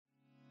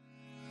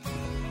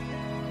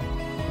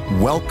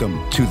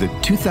Welcome to the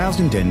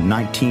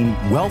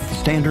 2019 Wealth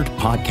Standard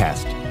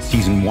Podcast,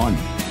 Season 1,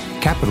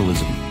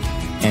 Capitalism.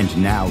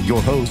 And now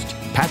your host,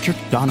 Patrick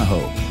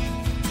Donahoe.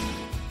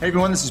 Hey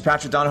everyone, this is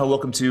Patrick Donahoe.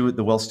 Welcome to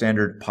the Wealth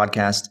Standard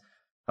Podcast.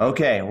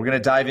 Okay, we're going to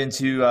dive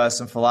into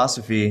some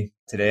philosophy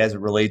today as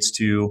it relates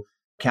to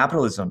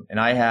capitalism. And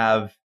I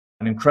have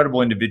an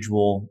incredible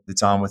individual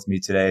that's on with me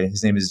today.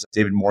 His name is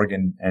David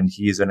Morgan, and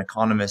he is an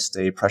economist,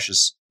 a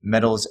precious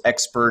metals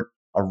expert,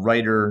 a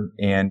writer,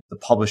 and the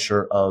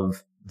publisher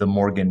of the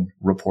Morgan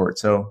Report.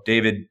 So,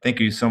 David,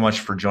 thank you so much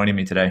for joining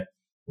me today.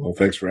 Well,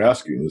 thanks for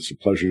asking. It's a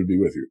pleasure to be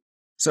with you.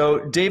 So,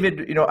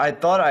 David, I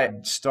thought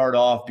I'd start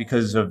off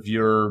because of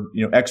your,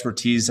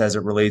 expertise as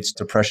it relates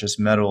to precious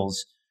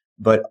metals,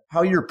 but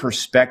how your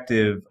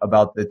perspective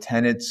about the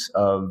tenets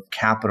of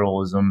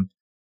capitalism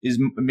is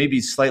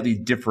maybe slightly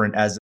different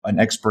as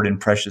an expert in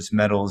precious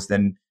metals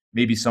than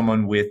maybe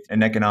someone with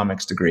an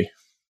economics degree.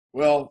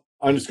 Well,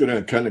 I'm just going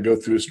to kind of go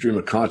through a stream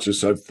of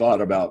consciousness. I've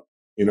thought about,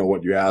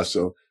 what you asked.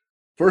 So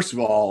first of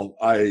all,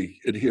 I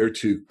adhere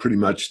to pretty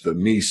much the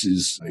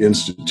Mises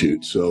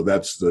Institute. So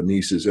that's the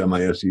Mises,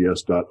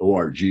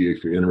 MISES.org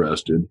if you're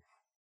interested.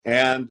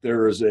 And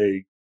there is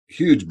a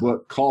huge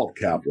book called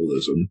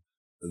Capitalism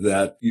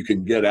that you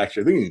can get.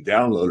 Actually, I think you can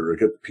download it or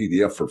get the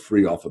PDF for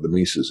free off of the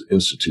Mises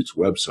Institute's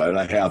website.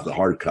 I have the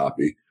hard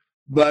copy.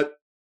 But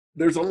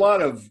there's a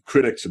lot of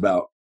critics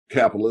about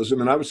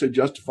capitalism, and I would say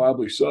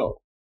justifiably so.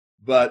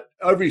 But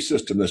every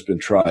system that's been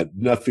tried,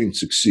 nothing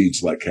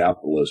succeeds like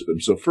capitalism.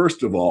 So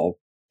first of all,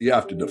 you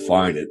have to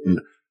define it. And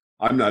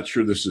I'm not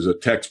sure this is a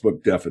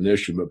textbook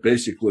definition, but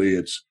basically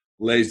it's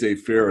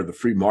laissez-faire, the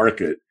free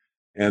market.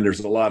 And there's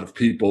a lot of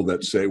people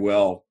that say,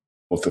 well,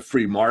 with the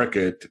free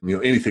market,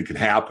 anything can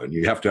happen.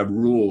 You have to have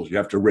rules, you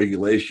have to have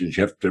regulations,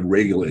 you have to have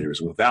regulators.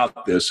 And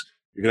without this,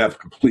 you're going to have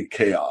complete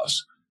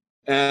chaos.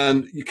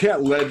 And you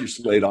can't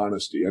legislate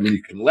honesty. I mean,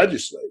 you can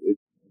legislate it,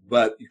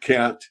 but you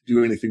can't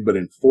do anything but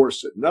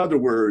enforce it. In other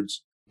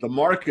words, the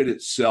market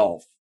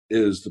itself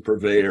is the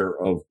purveyor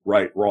of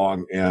right,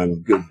 wrong,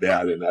 and good,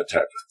 bad, and that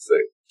type of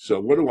thing. So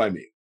what do I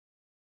mean?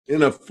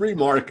 In a free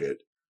market,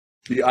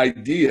 the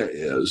idea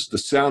is, the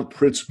sound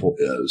principle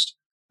is,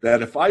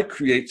 that if I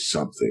create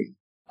something,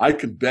 I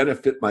can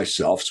benefit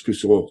myself,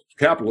 because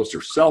capitalists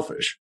are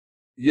selfish.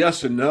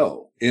 Yes and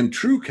no. In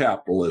true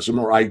capitalism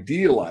or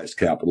idealized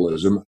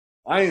capitalism,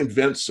 I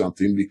invent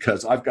something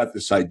because I've got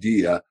this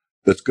idea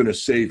that's going to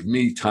save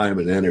me time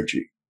and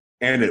energy.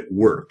 And it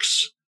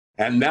works.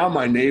 And now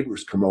my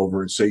neighbors come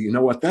over and say, you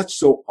know what, that's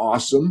so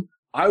awesome.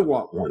 I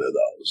want one of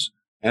those.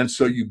 And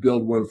so you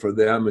build one for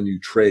them and you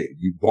trade,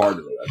 you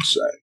barter, let's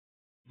say.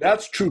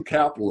 That's true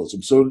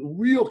capitalism. So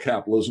real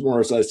capitalism, or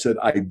as I said,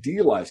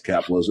 idealized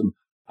capitalism,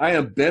 I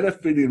am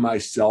benefiting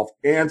myself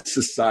and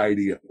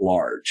society at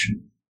large.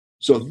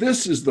 So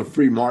this is the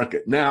free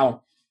market.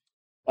 Now,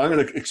 I'm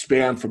going to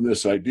expand from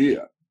this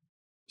idea.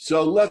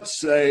 So let's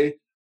say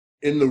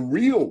in the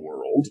real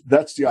world,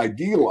 that's the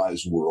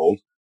idealized world,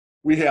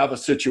 we have a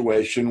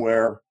situation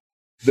where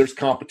there's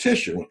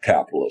competition with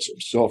capitalism.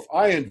 So if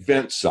I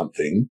invent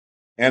something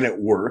and it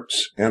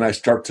works and I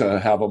start to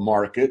have a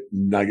market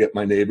and I get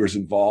my neighbors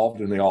involved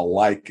and they all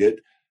like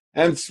it,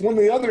 and one of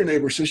the other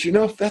neighbors says,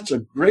 that's a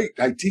great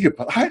idea,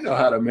 but I know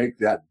how to make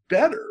that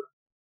better.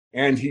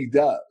 And he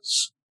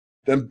does.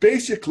 Then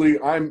basically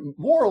I'm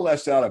more or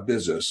less out of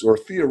business, or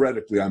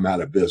theoretically I'm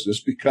out of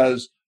business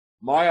because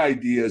my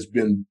idea has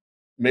been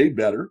made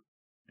better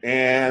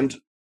and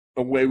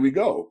away we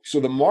go.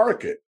 So the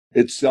market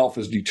itself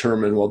is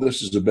determined, well,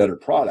 this is a better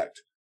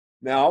product.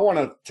 Now I want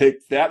to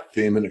take that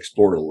theme and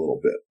explore it a little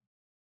bit.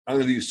 I'm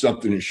going to use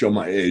something to show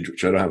my age,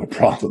 which I don't have a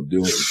problem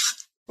doing.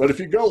 But if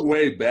you go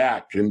way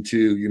back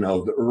into,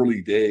 the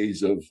early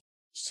days of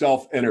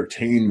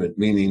self-entertainment,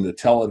 meaning the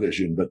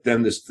television, but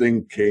then this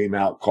thing came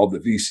out called the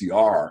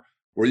VCR,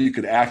 where you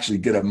could actually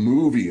get a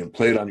movie and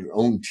play it on your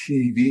own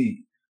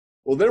TV.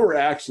 Well, there were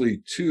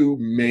actually two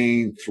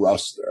main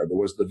thrusts there. There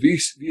was the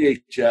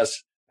VHS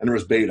and there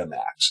was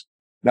Betamax.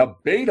 Now,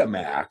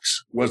 Betamax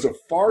was a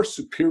far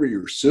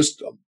superior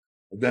system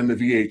than the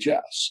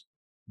VHS.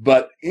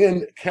 But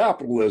in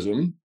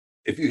capitalism,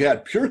 if you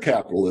had pure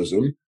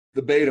capitalism,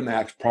 the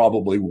Betamax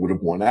probably would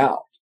have won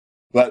out.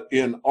 But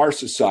in our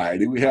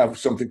society, we have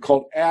something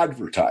called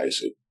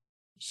advertising.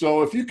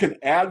 So if you can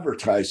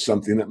advertise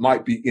something that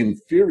might be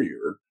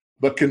inferior,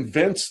 but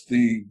convince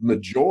the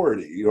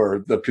majority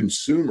or the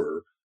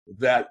consumer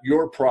that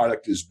your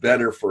product is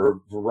better for a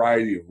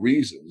variety of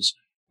reasons,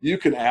 you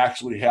can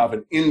actually have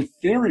an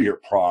inferior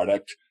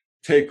product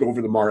take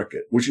over the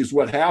market, which is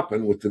what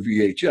happened with the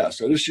VHS.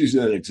 So just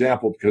using an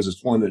example because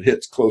it's one that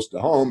hits close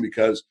to home,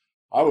 because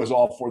I was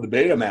all for the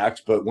Betamax,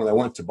 but when I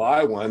went to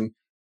buy one,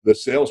 the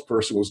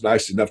salesperson was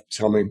nice enough to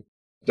tell me,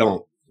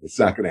 don't, it's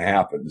not going to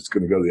happen. It's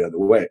going to go the other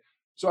way.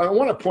 So I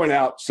want to point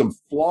out some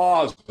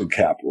flaws in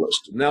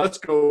capitalism. Now let's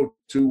go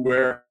to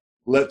where,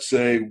 let's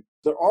say,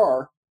 there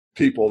are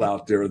people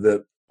out there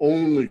that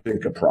only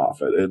think of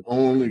profit and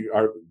only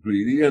are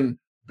greedy and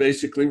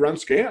basically run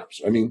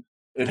scams. I mean,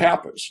 it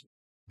happens.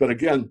 But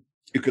again,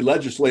 you could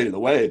legislate it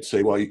away and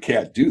say, well, you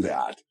can't do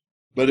that.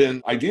 But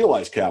in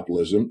idealized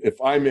capitalism, if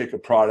I make a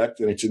product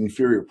and it's an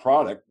inferior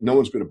product, no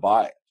one's going to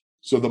buy it.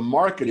 So the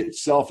market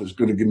itself is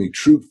going to give me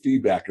true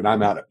feedback and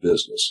I'm out of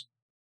business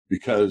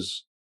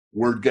because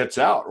word gets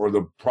out, or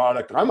the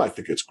product, I might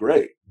think it's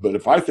great, but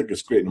if I think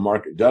it's great and the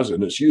market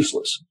doesn't, it's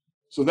useless.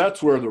 So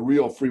that's where the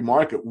real free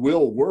market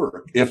will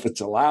work if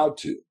it's allowed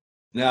to.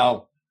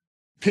 Now,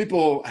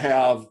 people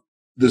have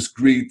this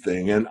greed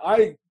thing, and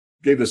I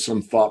gave this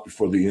some thought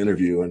before the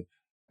interview,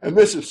 and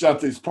this is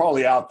something that's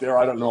probably out there.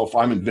 I don't know if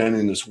I'm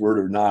inventing this word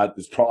or not.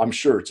 I'm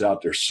sure it's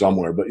out there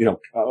somewhere, but I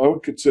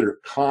would consider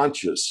it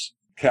conscious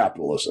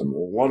capitalism.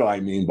 What do I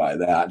mean by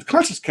that?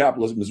 Conscious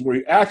capitalism is where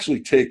you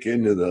actually take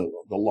into the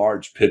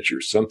large picture,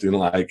 something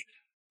like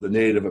the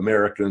Native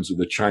Americans or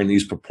the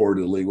Chinese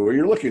purportedly, where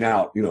you're looking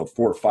out, 4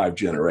 or 5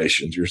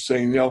 generations. You're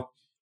saying,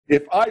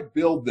 if I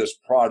build this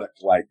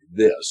product like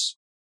this,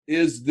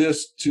 is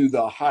this to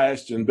the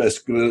highest and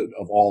best good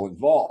of all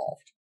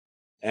involved?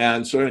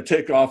 And so I'm going to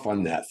take off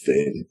on that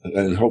thing,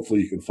 and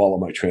hopefully you can follow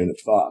my train of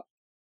thought.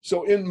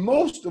 So in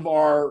most of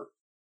our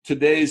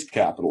today's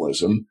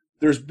capitalism,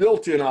 there's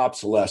built-in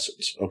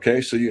obsolescence,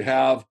 okay? So you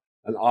have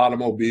an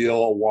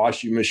automobile, a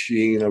washing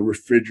machine, a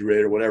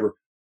refrigerator, whatever.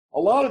 A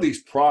lot of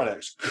these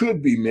products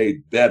could be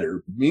made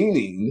better,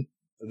 meaning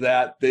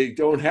that they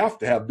don't have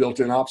to have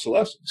built-in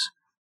obsolescence.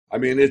 I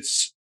mean,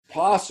 it's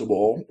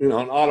possible, an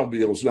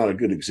automobile is not a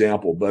good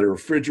example, but a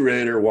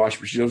refrigerator,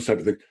 washing machine, those type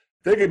of things,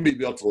 they can be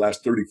built to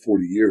last 30,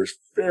 40 years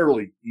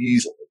fairly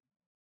easily.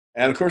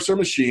 And of course, they're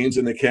machines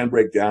and they can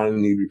break down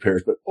and need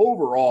repairs. But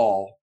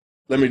overall,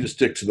 let me just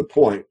stick to the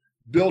point.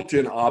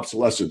 Built-in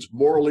obsolescence,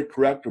 morally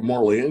correct or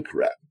morally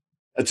incorrect?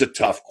 That's a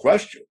tough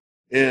question.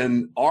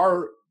 In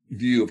our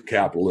view of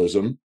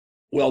capitalism,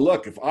 well,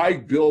 look, if I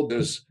build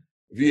this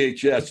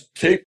VHS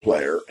tape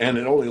player and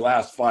it only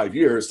lasts 5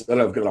 years, then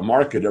I've got to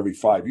market every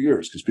 5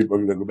 years because people are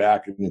going to go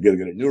back and get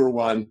a newer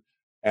one.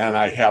 And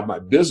I have my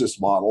business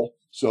model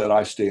so that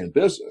I stay in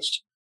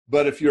business.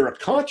 But if you're a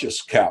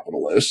conscious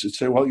capitalist, you'd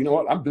say, well, you know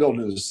what? I'm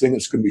building this thing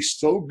that's going to be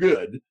so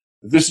good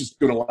that this is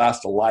going to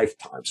last a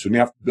lifetime. So you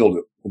have to build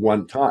it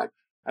one time.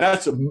 And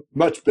that's a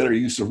much better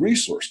use of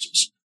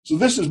resources. So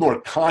this is more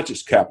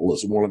conscious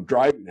capitalism, what I'm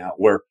driving at,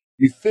 where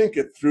you think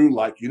it through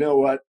like, you know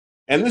what?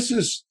 And this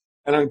is,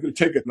 and I'm going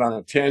to take it on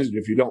a tangent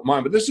if you don't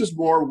mind, but this is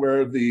more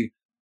where the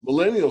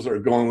millennials are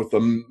going with the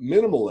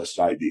minimalist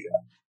idea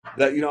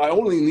that, I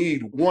only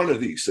need one of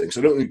these things.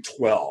 I don't need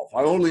 12.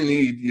 I only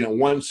need,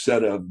 one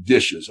set of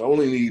dishes. I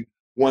only need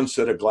one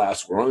set of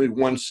glassware. I only need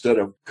one set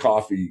of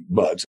coffee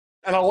mugs.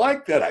 And I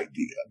like that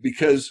idea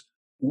because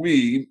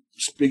we,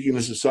 speaking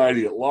of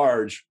society at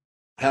large,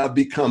 have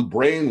become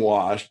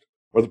brainwashed,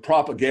 or the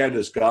propaganda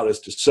has got us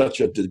to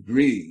such a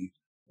degree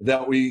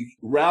that we,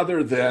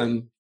 rather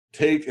than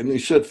take, and they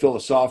said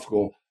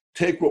philosophical,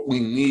 take what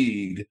we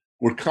need,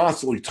 we're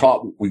constantly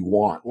taught what we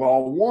want. Well, a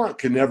want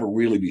can never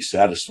really be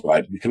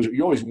satisfied because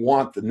you always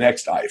want the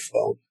next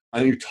iPhone.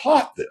 And you're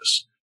taught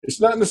this.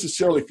 It's not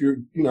necessarily if you're,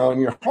 in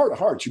your heart of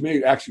hearts, you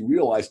may actually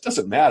realize it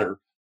doesn't matter.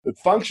 The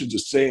function's the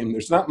same.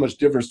 There's not much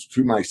difference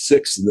between my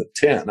 6 and the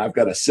 10. I've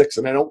got a 6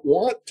 and I don't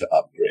want to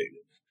upgrade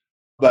it.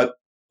 But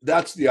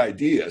that's the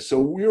idea. So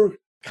we're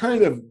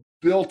kind of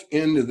built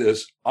into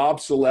this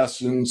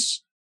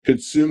obsolescence,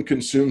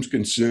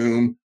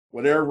 consume.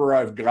 Whatever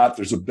I've got,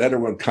 there's a better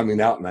one coming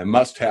out and I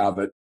must have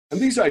it. And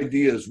these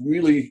ideas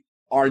really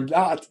are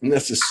not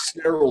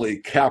necessarily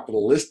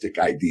capitalistic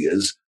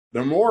ideas.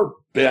 They're more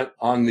bent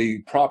on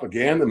the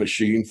propaganda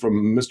machine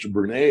from Mr.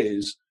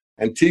 Bernays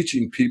and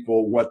teaching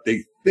people what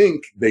they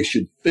think they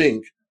should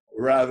think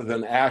rather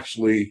than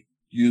actually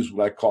use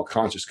what I call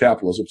conscious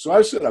capitalism. So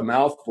I said a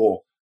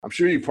mouthful. I'm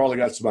sure you probably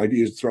got some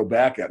ideas to throw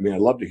back at me. I'd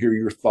love to hear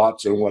your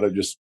thoughts on what I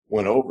just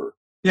went over.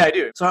 Yeah, I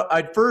do. So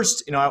I'd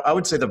first, I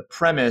would say the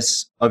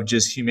premise of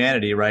just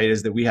humanity, right,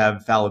 is that we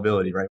have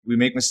fallibility, right? We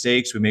make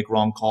mistakes, we make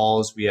wrong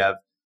calls, we have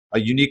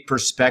a unique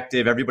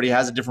perspective. Everybody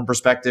has a different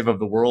perspective of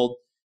the world.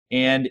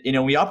 And,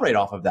 we operate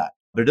off of that.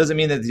 But it doesn't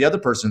mean that the other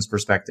person's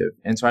perspective.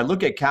 And so I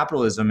look at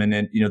capitalism and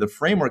the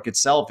framework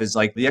itself is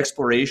like the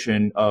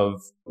exploration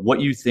of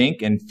what you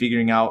think and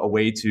figuring out a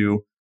way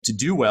to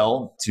do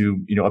well,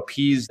 to,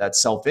 appease that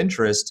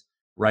self-interest,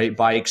 right,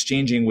 by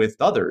exchanging with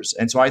others.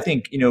 And so I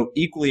think,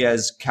 equally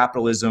as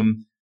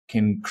capitalism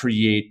can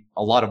create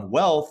a lot of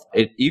wealth,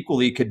 it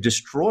equally could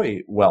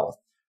destroy wealth,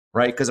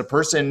 right? Because a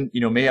person,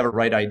 may have a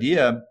right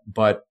idea,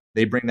 but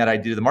they bring that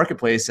idea to the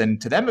marketplace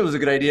and to them it was a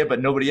good idea, but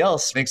nobody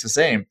else thinks the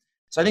same.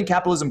 So I think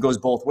capitalism goes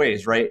both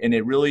ways, right? And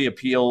it really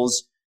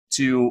appeals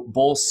to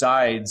both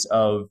sides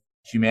of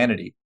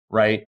humanity,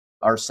 right?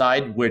 Our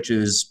side, which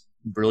is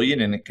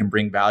brilliant and it can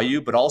bring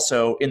value, but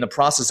also in the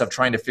process of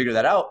trying to figure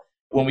that out,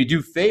 when we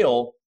do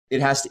fail,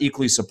 it has to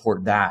equally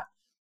support that.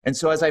 And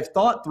so as I've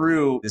thought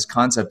through this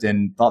concept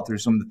and thought through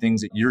some of the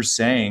things that you're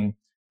saying,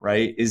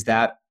 right, is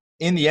that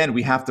in the end,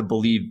 we have to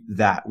believe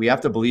that. We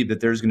have to believe that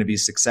there's going to be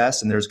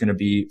success and there's going to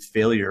be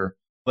failure.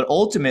 But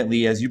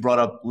ultimately, as you brought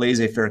up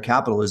laissez-faire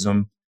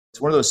capitalism, it's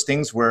one of those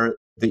things where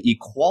the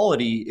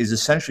equality is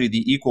essentially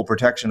the equal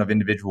protection of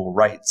individual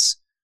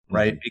rights,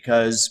 right? Mm-hmm.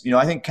 Because,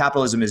 I think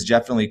capitalism is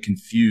definitely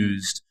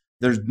confused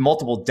there's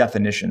multiple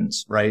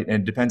definitions, right?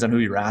 And it depends on who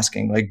you're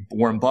asking. Like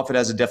Warren Buffett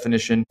has a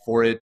definition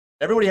for it.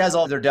 Everybody has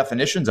all their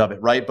definitions of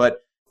it, right?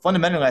 But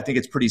fundamentally, I think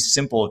it's pretty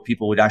simple if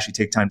people would actually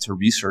take time to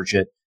research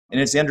it. And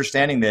it's the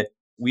understanding that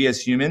we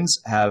as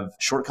humans have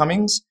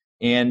shortcomings,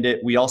 and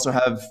we also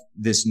have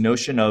this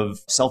notion of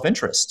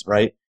self-interest,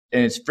 right?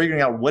 And it's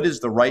figuring out what is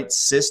the right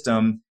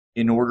system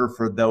in order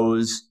for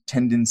those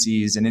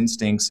tendencies and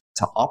instincts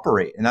to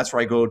operate. And that's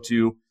where I go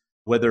to,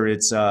 whether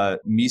it's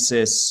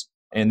Mises,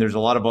 and there's a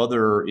lot of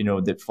other,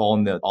 that fall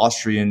in the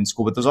Austrian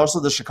school, but there's also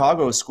the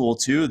Chicago school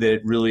too, that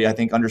really, I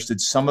think,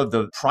 understood some of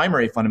the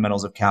primary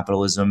fundamentals of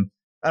capitalism.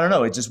 I don't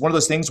know. It's just one of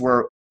those things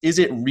where, is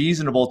it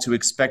reasonable to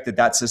expect that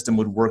that system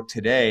would work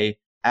today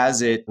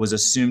as it was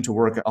assumed to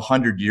work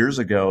 100 years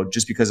ago,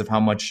 just because of how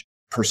much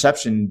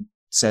perception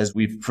says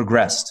we've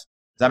progressed?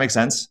 Does that make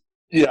sense?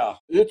 Yeah,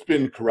 it's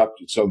been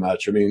corrupted so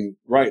much. I mean,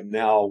 right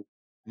now,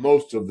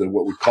 most of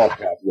what we call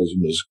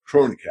capitalism is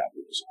crony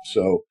capitalism.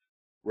 So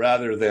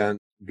rather than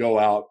go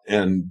out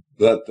and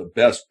let the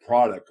best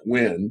product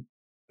win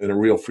in a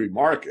real free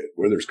market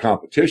where there's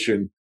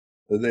competition,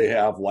 they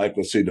have, like,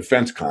 let's say,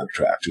 defense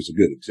contracts is a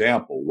good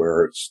example,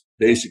 where it's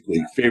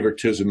basically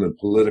favoritism and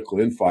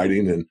political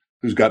infighting and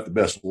who's got the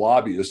best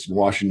lobbyists in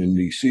Washington,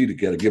 D.C. to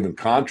get a given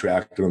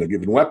contract on a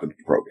given weapons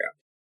program.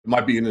 It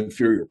might be an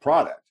inferior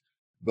product,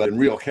 but in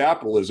real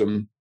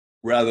capitalism,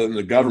 rather than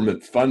the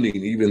government funding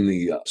even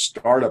the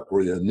startup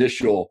or the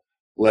initial,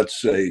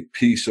 let's say,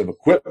 piece of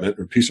equipment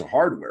or piece of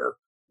hardware,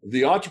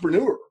 the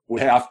entrepreneur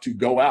would have to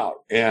go out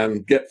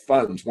and get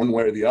funds one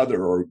way or the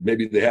other, or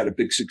maybe they had a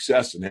big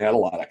success and they had a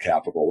lot of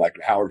capital, like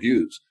Howard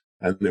Hughes,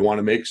 and they want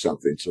to make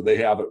something. So they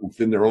have it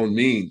within their own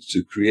means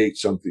to create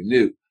something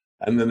new.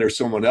 And then there's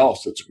someone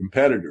else that's a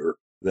competitor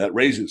that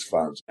raises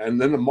funds. And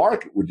then the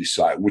market would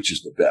decide which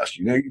is the best.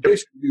 You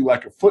basically do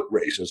like a foot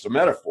race as a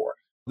metaphor.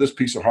 This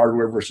piece of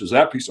hardware versus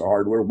that piece of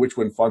hardware, which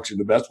one functions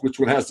the best, which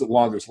one has the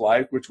longest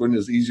life, which one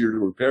is easier to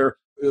repair,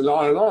 and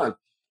on and on.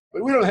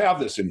 But we don't have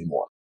this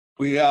anymore.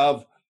 We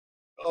have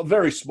a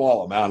very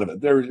small amount of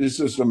it. There is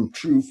some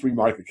true free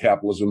market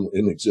capitalism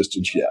in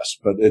existence, yes,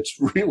 but it's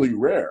really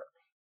rare.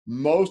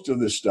 Most of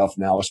this stuff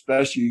now,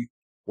 especially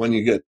when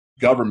you get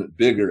government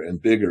bigger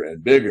and bigger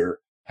and bigger,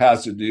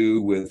 has to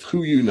do with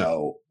who you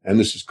know, and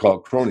this is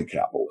called crony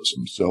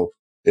capitalism. So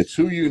it's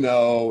who you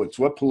know, it's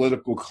what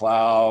political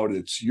cloud,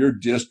 it's your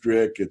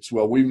district, it's,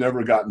 well, we've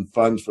never gotten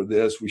funds for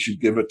this, we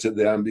should give it to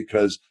them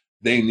because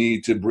they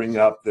need to bring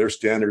up their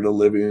standard of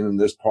living in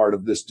this part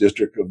of this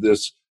district, of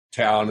this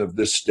town, of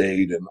this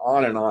state, and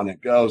on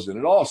it goes. And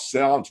it all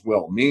sounds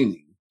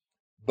well-meaning,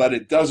 but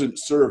it doesn't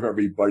serve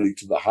everybody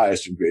to the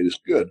highest and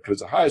greatest good, because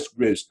the highest and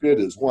greatest good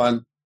is,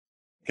 one,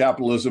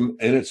 capitalism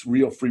in its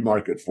real free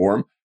market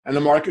form, and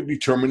the market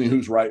determining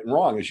who's right and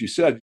wrong. As you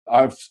said,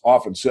 I've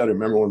often said, I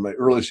remember one of my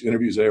earliest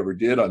interviews I ever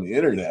did on the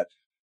internet,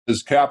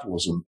 is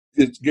capitalism.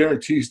 It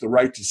guarantees the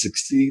right to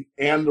succeed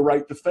and the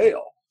right to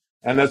fail.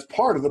 And that's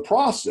part of the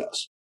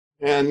process.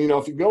 And,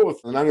 if you go with,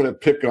 and I'm going to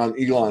pick on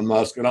Elon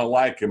Musk, and I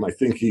like him. I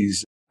think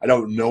I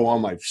don't know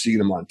him. I've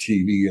seen him on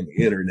TV and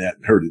the internet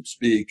and heard him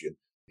speak, and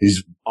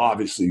he's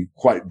obviously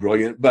quite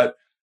brilliant. But,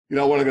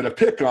 what I'm going to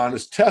pick on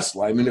is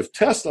Tesla. I mean, if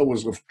Tesla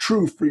was a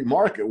true free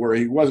market where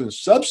he wasn't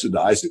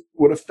subsidized, it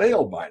would have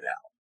failed by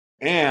now.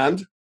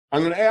 And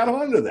I'm going to add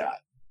on to that.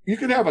 You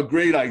can have a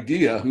great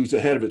idea who's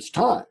ahead of its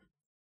time,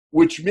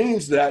 which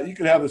means that you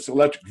can have this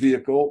electric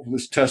vehicle,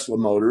 this Tesla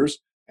Motors,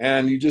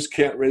 and you just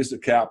can't raise the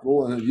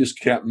capital and you just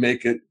can't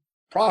make it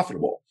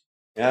profitable.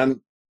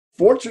 And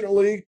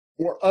fortunately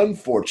or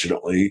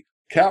unfortunately,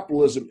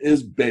 capitalism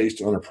is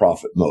based on a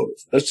profit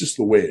motive. That's just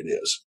the way it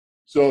is.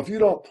 So if you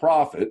don't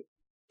profit,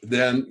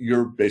 then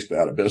you're basically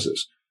out of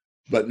business.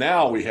 But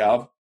now we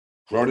have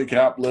crony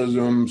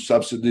capitalism,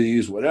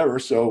 subsidies, whatever.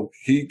 So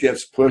he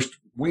gets pushed.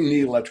 We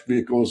need electric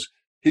vehicles.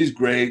 He's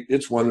great.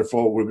 It's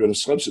wonderful. We're going to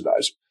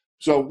subsidize him.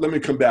 So let me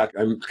come back.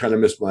 I kind of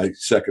missed my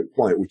second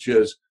point, which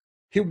is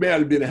he may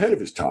have been ahead of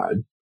his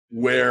time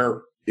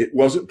where it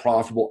wasn't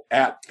profitable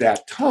at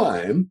that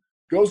time,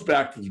 goes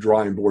back to the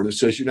drawing board and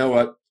says, you know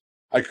what?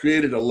 I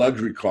created a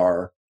luxury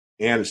car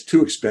and it's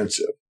too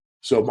expensive.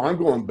 So I'm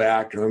going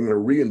back and I'm going to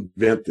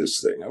reinvent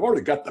this thing. I've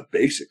already got the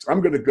basics.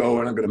 I'm going to go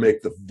and I'm going to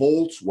make the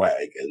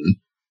Volkswagen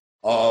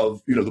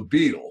of, the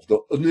Beetle, the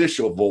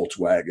initial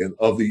Volkswagen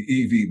of the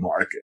EV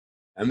market.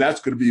 And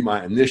that's going to be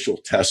my initial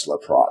Tesla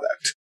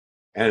product.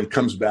 And it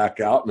comes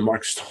back out and the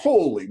market's,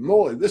 holy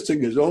moly, this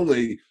thing is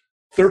only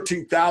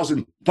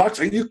 $13,000.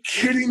 Are you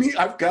kidding me?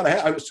 I've got to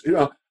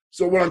have,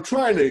 So what I'm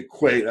trying to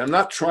equate, I'm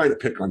not trying to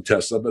pick on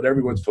Tesla, but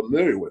everyone's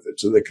familiar with it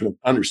so they can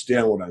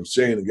understand what I'm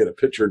saying and get a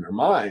picture in their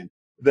mind,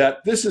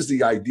 that this is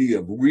the idea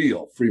of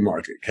real free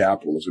market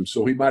capitalism.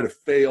 So he might have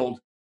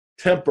failed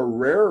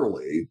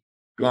temporarily,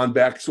 gone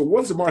back. So what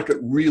does the market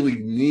really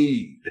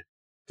need?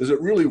 Does it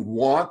really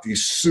want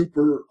these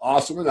super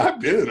awesome, and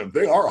I've been in them,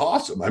 they are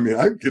awesome. I mean,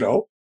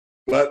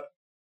 but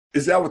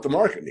is that what the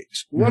market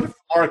needs? What if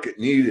the market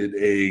needed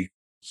a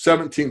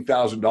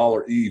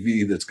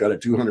 $17,000 EV that's got a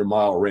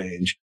 200-mile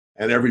range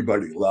and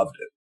everybody loved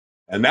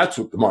it? And that's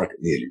what the market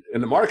needed.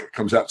 And the market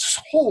comes out,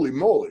 holy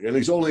moly. And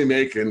he's only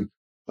making,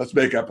 let's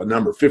make up a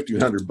number,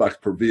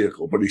 $1,500 per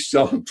vehicle, but he's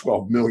selling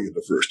 12 million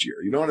the first year.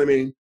 You know what I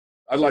mean?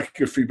 I'd like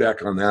your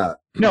feedback on that.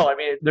 No, I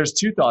mean, there's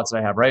two thoughts I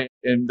have, right?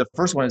 And the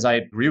first one is I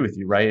agree with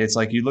you, right? It's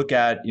like you look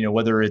at,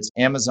 whether it's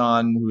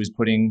Amazon, who is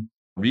putting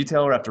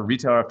retailer after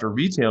retailer after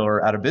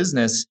retailer out of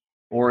business,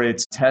 or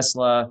it's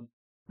Tesla,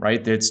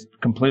 right? That's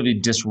completely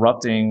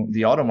disrupting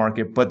the auto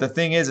market. But the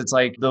thing is, it's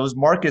like those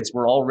markets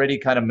were already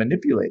kind of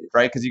manipulated,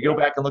 right? Because you go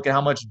back and look at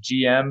how much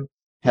GM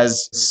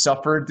has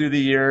suffered through the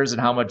years and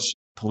how much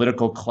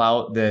political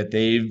clout that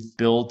they've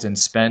built and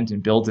spent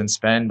and built and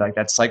spend. Like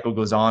that cycle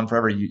goes on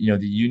forever. The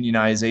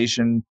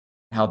unionization,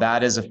 how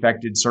that has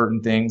affected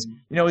certain things.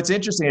 It's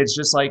interesting. It's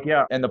just like,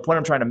 yeah. And the point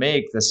I'm trying to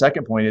make, the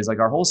second point is like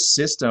our whole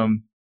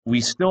system, we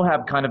still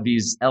have kind of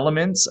these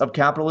elements of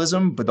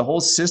capitalism, but the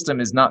whole system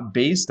is not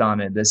based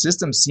on it. The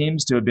system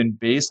seems to have been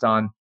based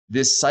on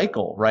this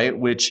cycle, right?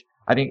 Which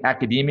I think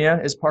academia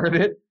is part of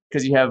it,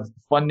 because you have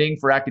funding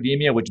for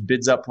academia, which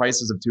bids up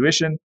prices of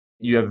tuition.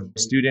 You have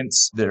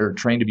students that are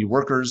trained to be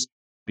workers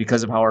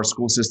because of how our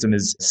school system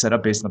is set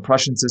up based on the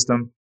Prussian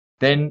system.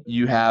 Then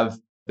you have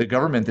the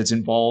government that's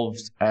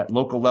involved at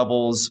local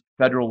levels,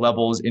 federal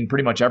levels, in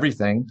pretty much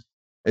everything,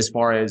 as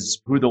far as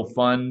who they'll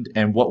fund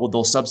and what will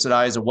they'll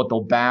subsidize or what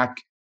they'll back,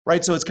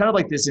 right? So it's kind of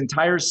like this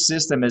entire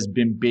system has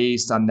been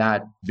based on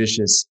that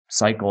vicious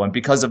cycle. And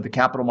because of the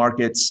capital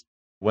markets,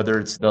 whether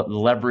it's the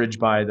leverage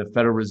by the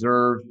Federal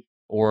Reserve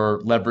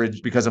or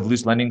leverage because of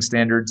loose lending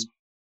standards,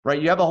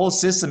 right? You have a whole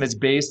system that's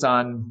based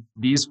on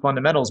these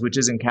fundamentals, which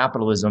isn't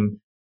capitalism.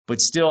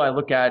 But still, I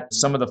look at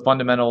some of the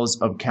fundamentals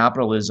of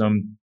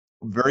capitalism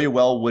very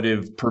well would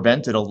have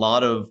prevented a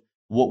lot of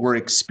what we're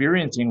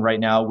experiencing right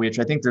now, which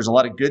I think there's a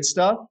lot of good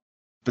stuff,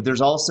 but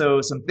there's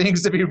also some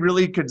things to be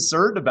really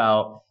concerned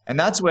about. And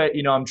that's what,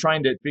 I'm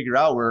trying to figure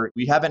out, where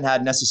we haven't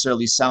had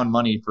necessarily sound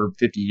money for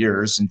 50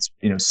 years since,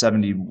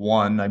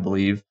 71, I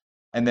believe.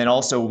 And then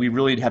also we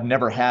really have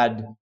never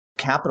had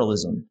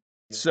capitalism.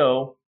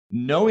 So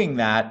knowing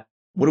that,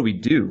 what do we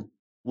do?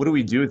 What do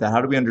we do with that?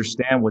 How do we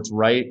understand what's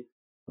right,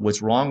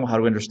 what's wrong? How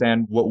do we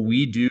understand what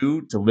we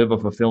do to live a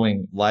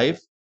fulfilling life?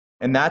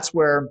 And that's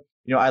where,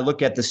 I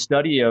look at the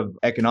study of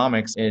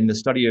economics and the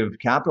study of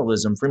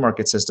capitalism, free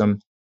market system.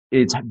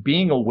 It's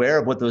being aware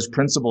of what those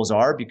principles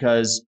are,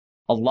 because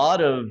a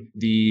lot of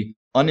the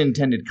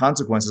unintended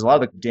consequences, a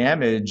lot of the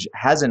damage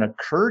hasn't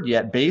occurred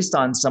yet based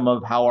on some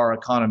of how our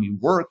economy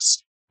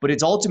works, but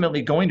it's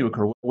ultimately going to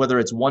occur, whether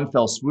it's one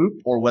fell swoop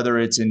or whether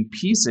it's in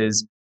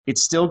pieces,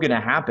 it's still going to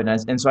happen.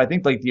 And so I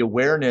think like the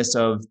awareness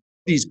of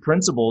these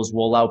principles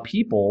will allow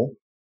people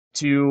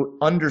to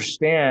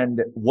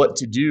understand what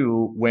to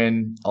do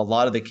when a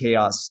lot of the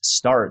chaos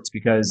starts.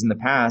 Because in the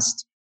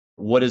past,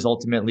 what has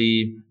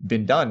ultimately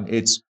been done?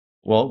 It's,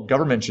 well,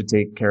 government should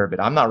take care of it.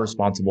 I'm not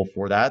responsible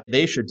for that.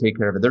 They should take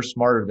care of it. They're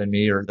smarter than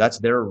me, or that's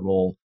their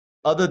role.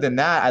 Other than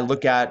that, I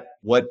look at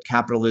what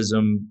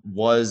capitalism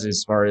was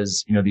as far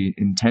as, the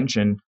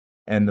intention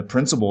and the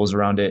principles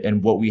around it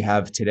and what we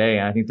have today.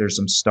 And I think there's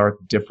some stark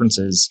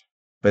differences.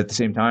 But at the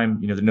same time,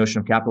 the notion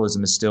of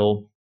capitalism is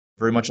still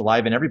very much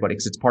alive in everybody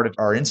because it's part of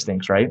our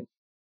instincts, right?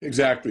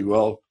 Exactly.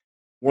 Well,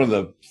 one of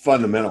the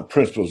fundamental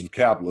principles of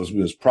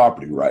capitalism is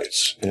property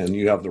rights. And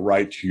you have the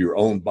right to your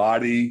own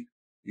body.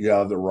 You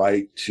have the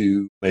right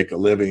to make a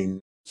living.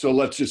 So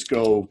let's just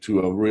go to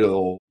a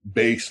real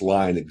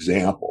baseline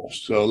example.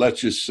 So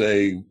let's just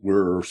say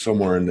we're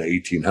somewhere in the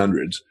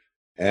 1800s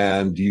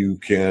and you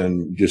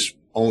can just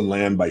own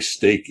land by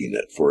staking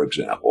it, for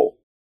example.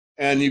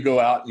 And you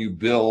go out and you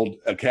build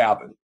a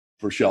cabin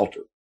for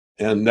shelter.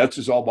 And that's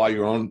just all by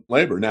your own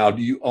labor. Now,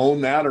 do you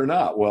own that or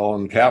not? Well,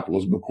 in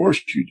capitalism, of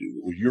course you do.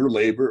 It was your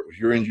labor. It was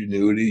your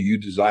ingenuity. You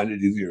designed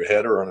it either your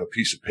head or on a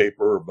piece of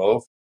paper or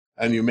both.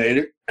 And you made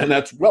it. And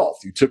that's wealth.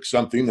 You took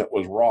something that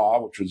was raw,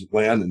 which was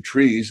land and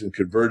trees, and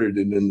converted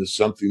it into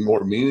something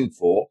more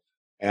meaningful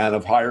and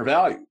of higher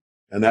value.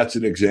 And that's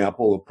an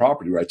example of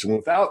property rights. And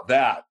without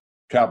that,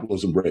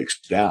 capitalism breaks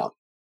down.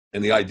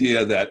 And the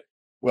idea that,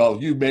 well,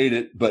 you made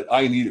it, but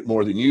I need it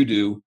more than you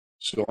do,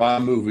 so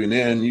I'm moving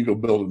in, you go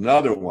build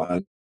another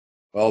one.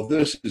 Well,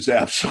 this is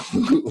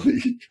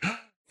absolutely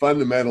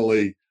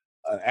fundamentally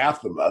an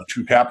anathema of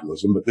true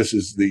capitalism. But this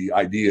is the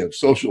idea of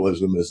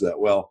socialism, is that,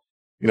 well,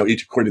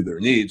 each according to their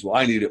needs. Well,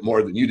 I need it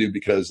more than you do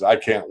because I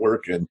can't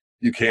work and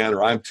you can,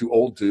 or I'm too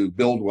old to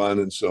build one.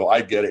 And so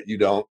I get it, you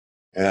don't.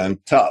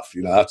 And tough,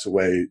 that's the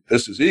way.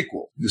 This is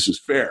equal. This is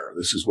fair.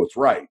 This is what's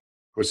right.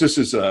 Of course, this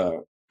is a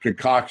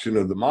concoction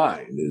of the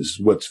mind, is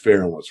what's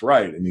fair and what's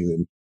right. I mean,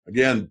 and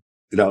again,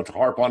 to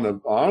harp on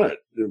it,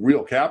 the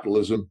real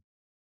capitalism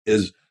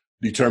is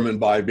determined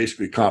by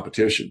basically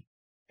competition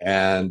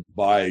and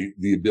by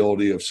the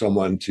ability of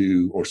someone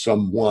to, or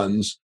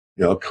someone's,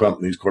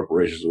 companies,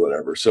 corporations, or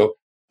whatever. So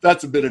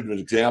that's a bit of an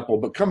example.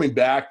 But coming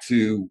back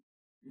to,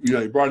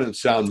 you brought in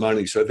sound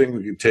money. So I think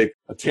we can take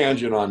a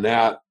tangent on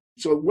that.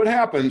 So what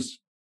happens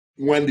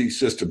when these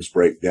systems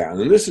break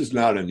down? And this is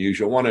not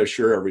unusual. I want to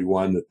assure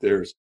everyone that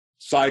there's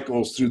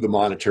cycles through the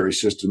monetary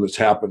system. It's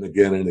happened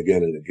again and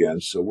again and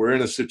again. So we're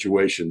in a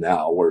situation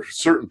now where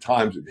certain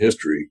times in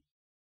history,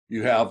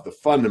 you have the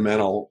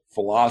fundamental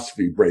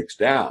philosophy breaks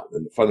down,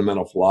 and the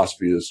fundamental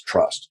philosophy is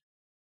trust.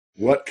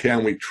 What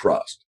can we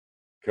trust?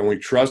 Can we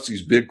trust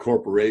these big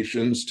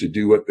corporations to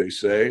do what they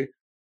say?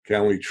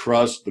 Can we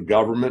trust the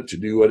government to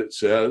do what it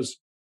says?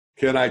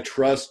 Can I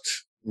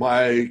trust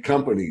my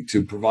company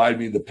to provide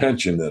me the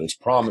pension that it's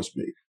promised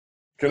me?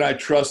 Can I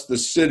trust the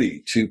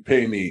city to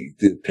pay me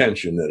the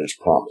pension that it's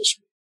promised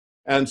me?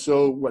 And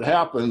so what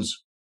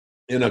happens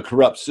in a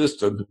corrupt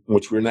system,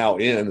 which we're now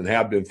in and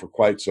have been for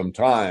quite some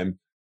time,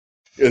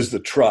 is the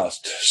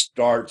trust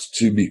starts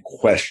to be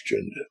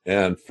questioned.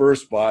 And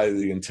first by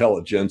the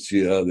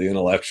intelligentsia, the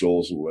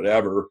intellectuals, or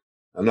whatever.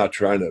 I'm not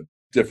trying to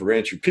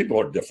differentiate. People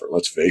are different,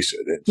 let's face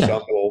it. And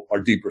some people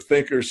are deeper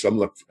thinkers. Some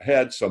look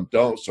ahead. Some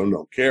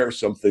don't care.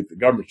 Some think the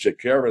government should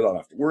take care of it. I don't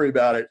have to worry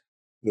about it.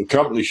 The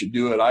company should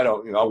do it. I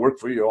don't, I'll work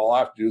for you. All I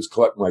have to do is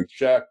collect my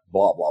check,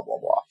 blah, blah, blah,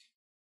 blah.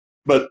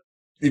 But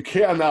you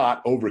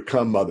cannot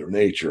overcome Mother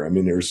Nature. I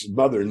mean, there's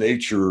Mother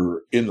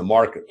Nature in the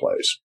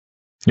marketplace.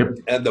 Yep.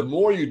 And the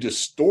more you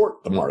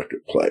distort the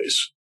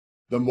marketplace,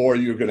 the more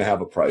you're going to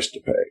have a price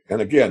to pay.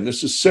 And again,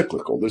 this is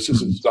cyclical. This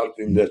isn't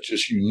something that's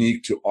just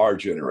unique to our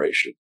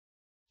generation.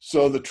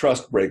 So the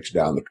trust breaks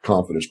down, the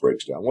confidence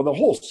breaks down. Well, the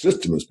whole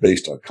system is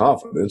based on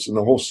confidence, and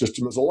the whole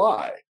system is a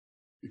lie.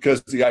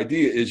 Because the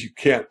idea is you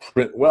can't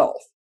print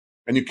wealth.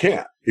 And you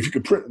can't. If you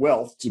could print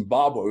wealth,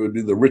 Zimbabwe would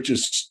be the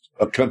richest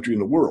country in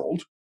the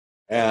world.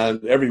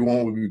 And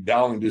everyone would be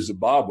bowing to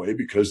Zimbabwe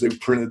because they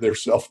printed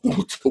themselves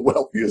the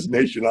wealthiest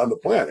nation on the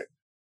planet.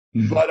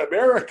 Mm-hmm. But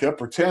America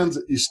pretends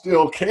that you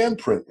still can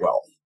print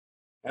wealth.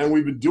 And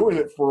we've been doing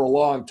it for a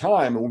long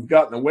time, and we've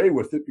gotten away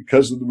with it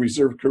because of the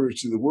reserve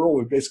currency of the world.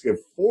 We basically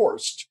have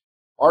forced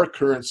our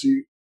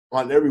currency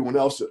on everyone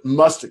else that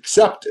must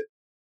accept it.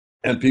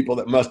 And people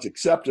that must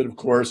accept it, of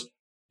course,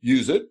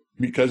 use it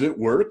because it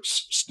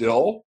works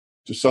still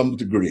to some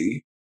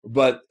degree.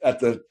 But at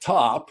the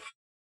top,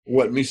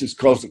 what Mises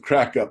calls the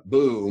crack up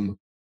boom,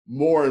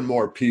 more and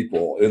more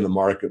people in the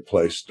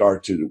marketplace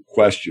start to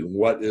question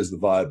what is the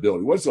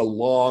viability? What's the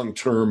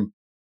long-term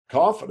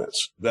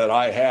confidence that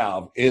I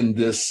have in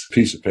this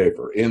piece of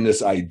paper, in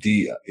this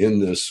idea, in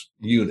this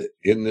unit,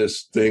 in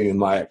this thing in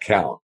my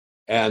account?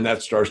 And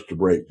that starts to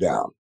break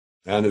down.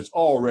 And it's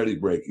already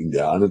breaking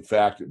down. In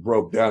fact, it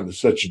broke down to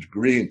such a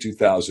degree in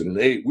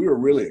 2008, we were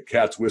really a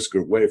cat's whisker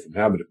away from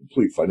having a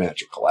complete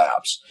financial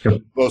collapse. Yep.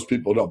 Most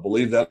people don't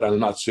believe that. I'm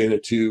not saying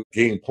it to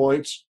gain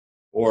points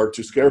or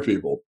to scare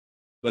people,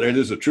 but it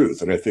is the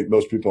truth. And I think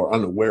most people are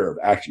unaware of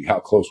actually how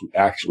close we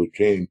actually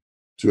came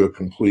to a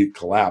complete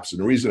collapse.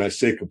 And the reason I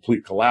say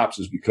complete collapse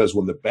is because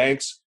when the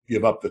banks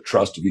give up the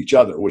trust of each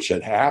other, which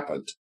had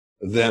happened,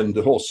 then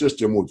the whole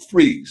system would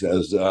freeze.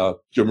 As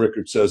Jim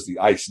Rickard says, the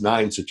Ice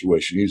 9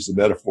 situation, he used the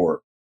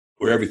metaphor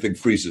where everything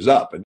freezes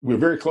up. And we're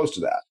very close to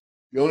that.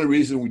 The only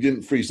reason we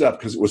didn't freeze up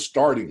because it was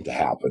starting to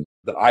happen.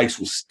 The ice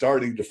was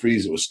starting to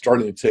freeze. It was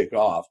starting to take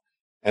off.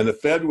 And the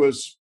Fed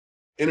was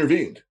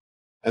intervened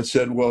and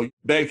said, well,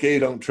 Bank A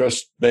don't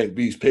trust Bank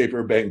B's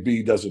paper. Bank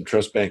B doesn't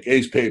trust Bank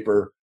A's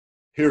paper.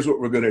 Here's what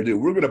we're going to do.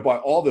 We're going to buy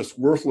all this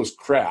worthless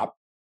crap,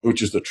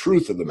 which is the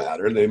truth of the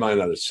matter. And they might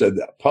not have said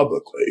that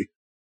publicly.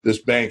 This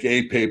Bank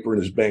A paper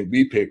and this Bank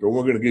B paper,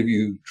 we're going to give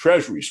you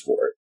treasuries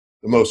for it,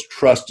 the most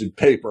trusted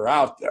paper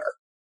out there.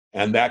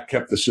 And that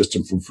kept the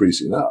system from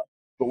freezing up.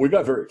 But we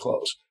got very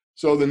close.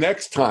 So the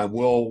next time,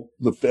 will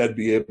the Fed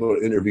be able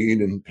to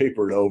intervene and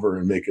paper it over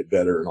and make it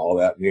better and all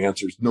that? And the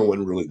answer is no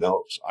one really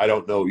knows. I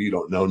don't know. You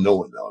don't know. No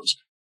one knows.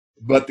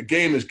 But the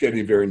game is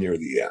getting very near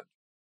the end.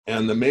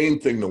 And the main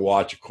thing to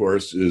watch, of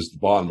course, is the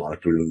bond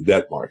market or the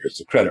debt markets,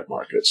 the credit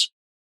markets.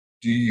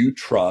 Do you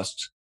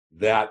trust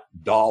that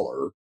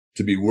dollar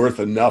to be worth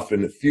enough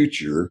in the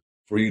future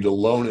for you to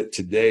loan it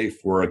today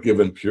for a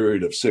given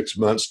period of 6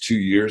 months, 2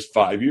 years,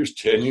 5 years,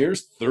 10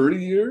 years,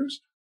 30 years?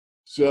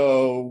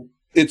 So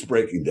it's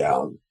breaking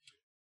down.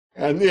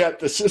 And yet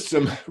the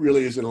system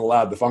really isn't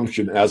allowed to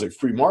function as a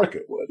free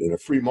market would. In a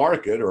free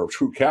market or a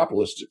true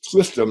capitalistic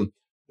system,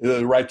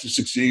 the right to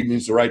succeed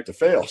means the right to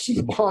fail. So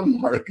the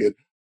bond market,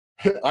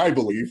 I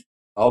believe,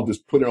 I'll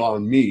just put it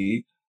on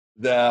me,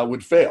 that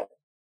would fail.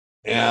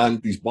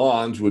 And these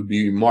bonds would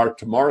be marked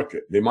to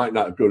market. They might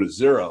not go to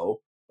zero,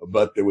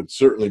 but they would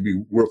certainly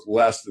be worth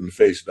less than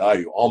face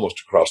value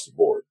almost across the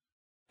board.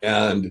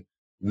 And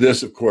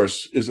this, of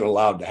course, isn't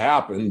allowed to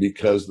happen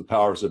because the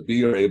powers that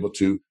be are able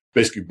to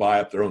basically buy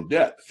up their own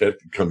debt. The Fed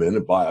can come in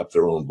and buy up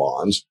their own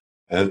bonds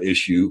and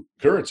issue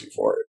currency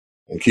for it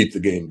and keep the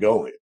game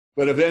going.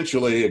 But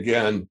eventually,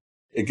 again,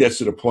 it gets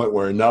to the point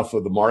where enough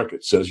of the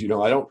market says,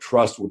 I don't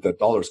trust what that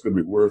dollar is going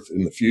to be worth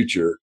in the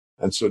future.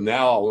 And so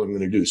now what I'm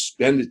going to do is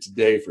spend it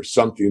today for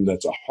something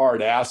that's a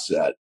hard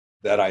asset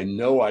that I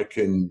know I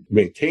can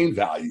maintain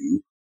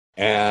value.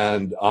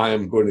 And I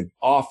am going to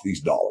off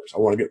these dollars. I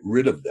want to get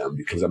rid of them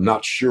because I'm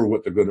not sure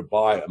what they're going to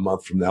buy a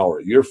month from now or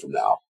a year from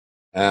now.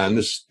 And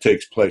this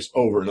takes place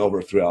over and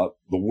over throughout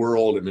the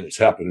world. I mean, it's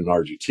happened in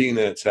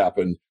Argentina. It's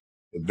happened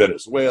in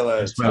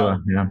Venezuela. It's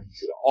happened, Yeah.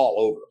 all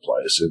over the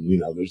place.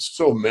 And, there's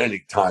so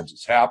many times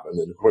it's happened.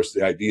 And of course,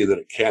 the idea that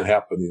it can't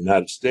happen in the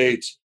United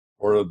States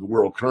or the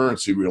world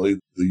currency, really,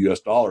 the US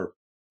dollar,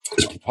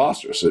 is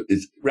preposterous. It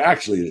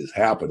is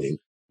happening.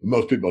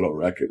 Most people don't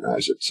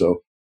recognize it.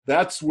 So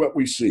that's what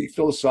we see.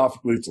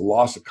 Philosophically, it's a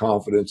loss of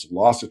confidence, a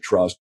loss of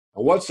trust.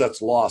 And once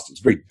that's lost, it's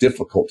very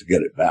difficult to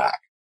get it back.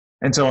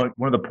 And so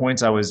one of the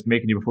points I was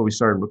making to you before we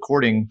started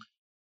recording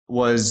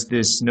was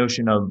this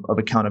notion of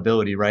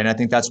accountability, right? And I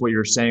think that's what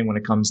you're saying when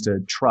it comes to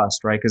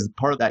trust, right? Because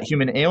part of that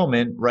human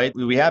ailment, right,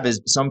 we have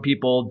is some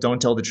people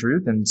don't tell the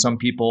truth and some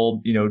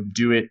people,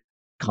 do it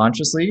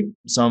consciously,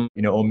 some,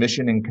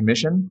 omission and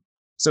commission.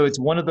 So it's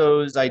one of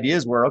those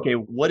ideas where, okay,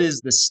 what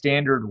is the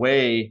standard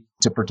way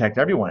to protect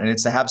everyone? And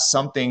it's to have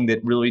something that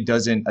really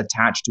doesn't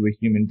attach to a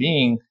human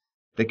being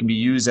that can be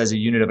used as a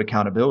unit of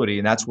accountability.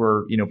 And that's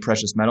where,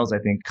 precious metals, I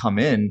think, come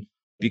in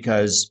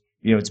because,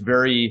 it's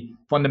very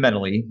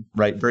fundamentally,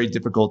 right, very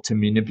difficult to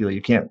manipulate.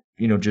 You can't,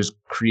 just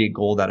create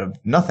gold out of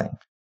nothing.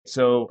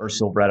 So, or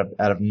silver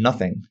out of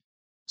nothing.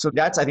 So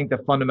that's, I think, the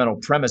fundamental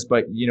premise.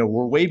 But,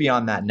 we're way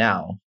beyond that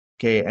now.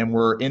 Okay. And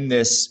we're in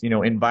this,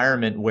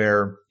 environment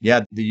where,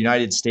 the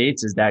United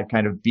States is that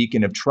kind of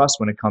beacon of trust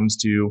when it comes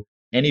to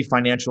any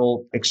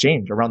financial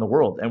exchange around the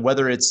world. And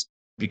whether it's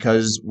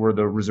because we're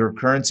the reserve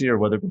currency or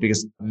whether it's the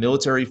biggest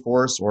military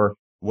force or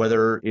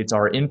whether it's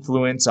our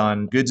influence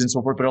on goods and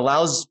so forth, but it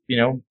allows,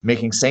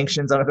 making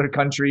sanctions on other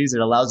countries. It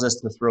allows us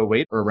to throw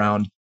weight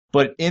around.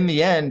 But in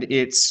the end,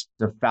 it's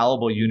the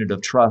fallible unit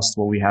of trust,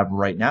 what we have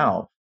right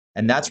now.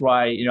 And that's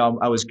why,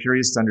 I was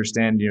curious to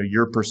understand,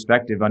 your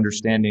perspective,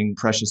 understanding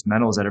precious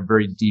metals at a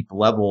very deep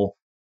level,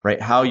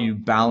 right? How you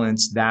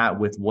balance that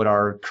with what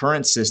our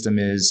current system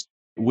is,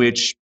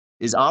 which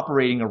is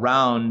operating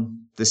around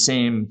the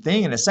same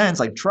thing in a sense,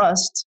 like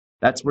trust.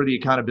 That's where the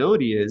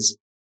accountability is.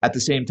 At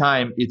the same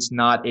time, it's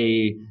not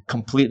a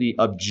completely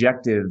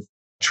objective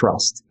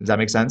trust. Does that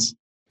make sense?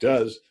 It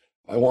does.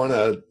 I want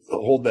to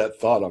hold that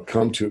thought. I'll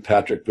come to it,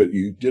 Patrick, but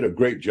you did a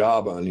great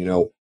job on,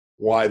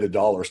 why the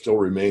dollar still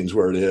remains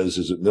where it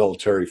is it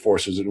military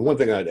forces? And one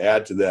thing I'd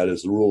add to that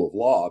is the rule of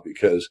law,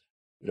 because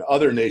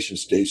other nation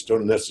states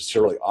don't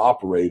necessarily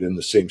operate in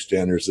the same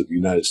standards that the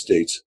United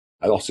States,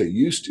 I'll say,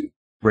 used to.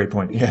 Great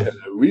point. Yeah. And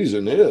the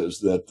reason is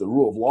that the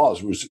rule of law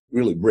is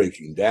really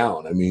breaking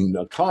down. I mean,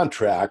 a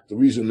contract, the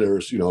reason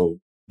there's, the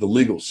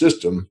legal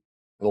system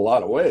in a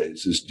lot of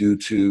ways is due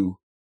to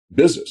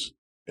business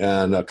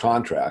and a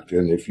contract.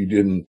 And if you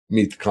didn't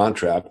meet the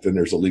contract, then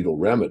there's a legal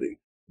remedy.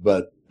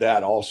 But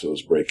that also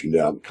is breaking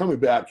down. Coming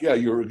back,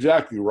 you're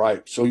exactly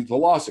right. So the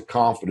loss of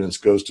confidence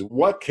goes to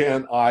what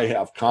can I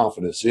have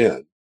confidence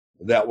in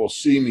that will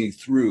see me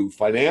through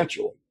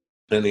financially?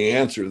 And the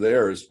answer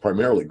there is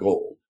primarily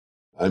gold.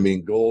 I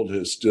mean, gold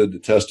has stood the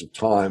test of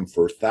time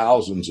for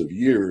thousands of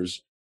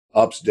years,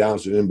 ups,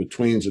 downs, and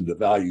in-betweens, and the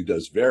value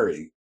does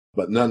vary.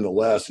 But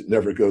nonetheless, it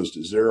never goes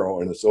to zero,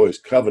 and it's always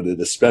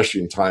coveted,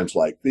 especially in times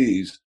like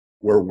these,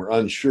 where we're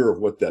unsure of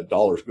what that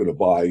dollar is going to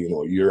buy,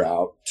 a year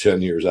out,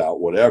 10 years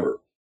out, whatever.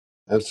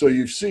 And so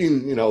you've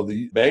seen,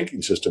 the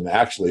banking system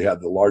actually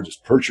had the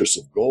largest purchase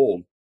of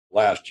gold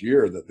last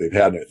year that they've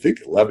had, I think,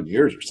 11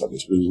 years or something.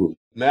 It was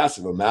a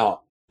massive amount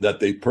that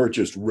they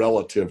purchased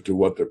relative to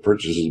what their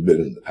purchases have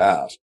been in the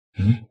past.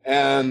 Mm-hmm.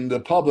 And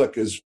the public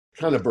is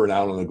kind of burnt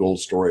out on the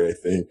gold story, I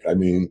think. I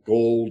mean,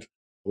 gold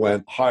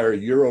went higher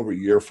year over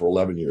year for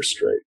 11 years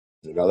straight.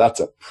 That's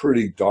a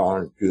pretty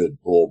darn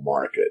good bull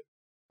market.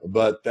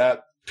 But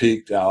that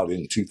peaked out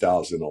in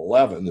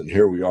 2011, and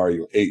here we are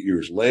 8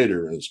 years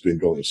later, and it's been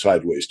going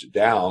sideways to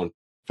down,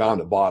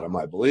 found a bottom,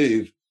 I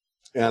believe,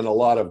 and a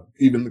lot of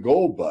even the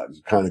gold bugs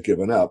have kind of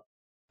given up.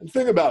 And the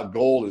thing about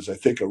gold is, I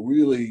think, a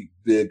really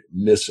big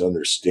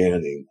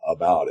misunderstanding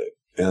about it.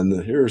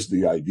 And here's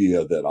the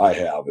idea that I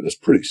have, and it's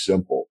pretty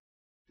simple.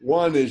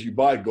 One is you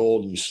buy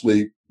gold and you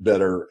sleep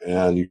better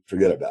and you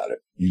forget about it.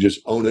 You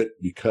just own it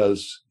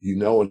because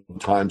in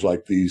times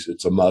like these,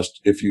 it's a must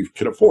if you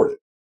can afford it.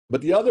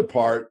 But the other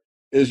part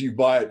is you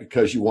buy it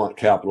because you want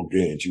capital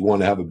gains. You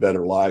want to have a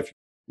better life.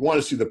 You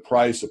want to see the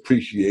price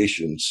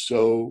appreciation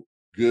so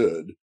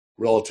good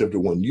relative to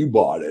when you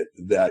bought it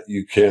that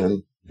you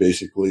can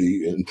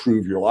basically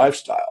improve your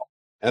lifestyle.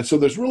 And so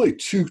there's really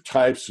two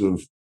types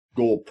of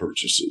gold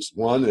purchases.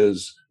 One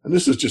is, and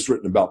this is just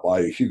written about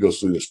by Hugo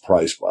Salinas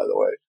Price, by the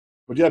way,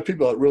 but you have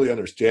people that really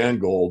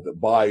understand gold that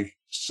buy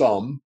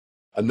some,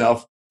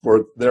 enough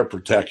for their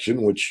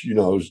protection, which,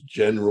 is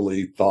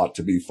generally thought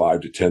to be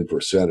 5 to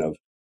 10% of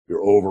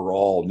your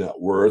overall net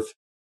worth.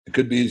 It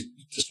could be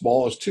as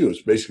small as 2.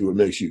 It's basically what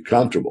makes you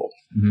comfortable.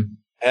 Mm-hmm.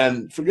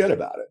 And forget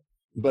about it.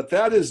 But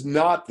that is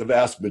not the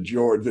vast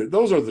majority.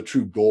 Those are the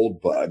true gold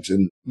bugs.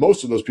 And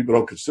most of those people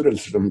don't consider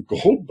them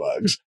gold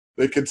bugs.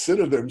 They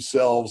consider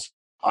themselves,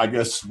 I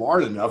guess,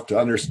 smart enough to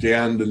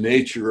understand the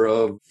nature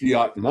of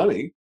fiat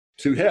money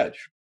to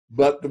hedge.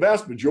 But the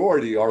vast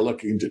majority are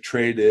looking to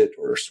trade it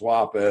or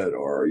swap it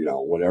or,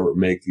 whatever,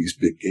 make these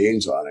big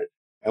gains on it.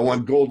 And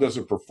when gold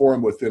doesn't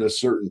perform within a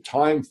certain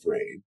time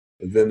frame,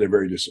 then they're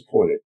very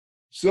disappointed.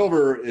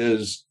 Silver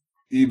is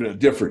even a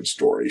different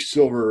story.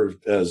 Silver,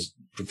 as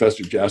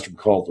Professor Jastrow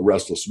called the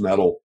restless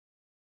metal.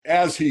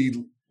 As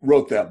he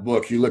wrote that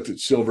book, he looked at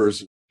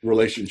silver's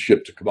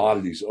relationship to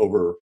commodities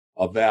over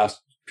a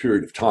vast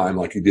period of time,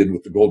 like he did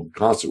with the golden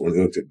constant when he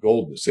looked at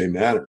gold in the same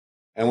manner.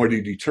 And what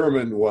he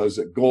determined was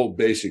that gold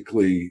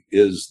basically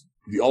is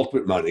the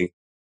ultimate money.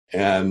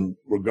 And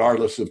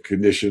regardless of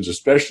conditions,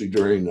 especially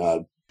during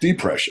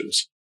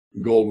depressions,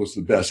 gold was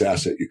the best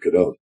asset you could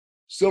own.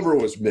 Silver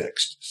was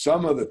mixed.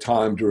 Some of the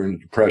time during the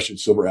Depression,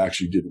 silver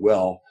actually did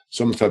well.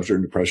 Sometimes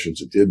during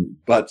depressions, it didn't.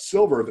 But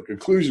silver, the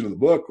conclusion of the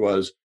book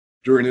was,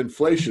 during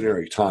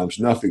inflationary times,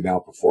 nothing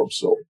outperforms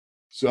silver.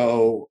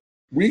 So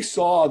we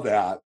saw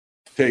that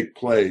take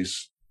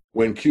place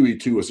when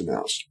QE2 was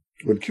announced.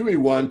 When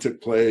QE1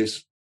 took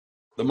place,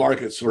 the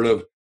market sort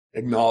of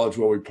acknowledged,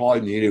 well, we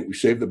probably need it. We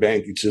saved the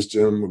banking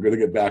system. We're going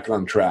to get back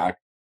on track.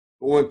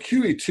 But when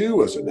QE2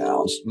 was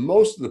announced,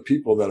 most of the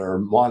people that are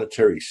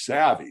monetary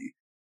savvy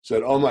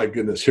said, oh my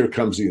goodness, here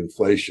comes the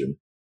inflation.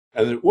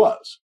 And it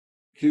was.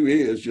 QE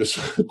is just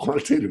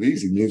quantitative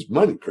easing, means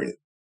money printing.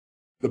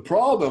 The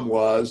problem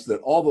was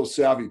that all those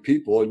savvy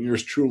people, and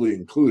yours truly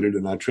included,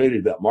 and I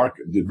traded that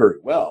market and did very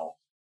well,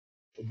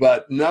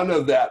 but none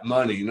of that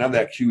money, none of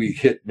that QE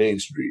hit Main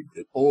Street.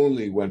 It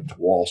only went to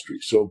Wall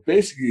Street. So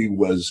basically it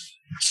was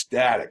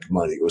static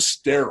money. It was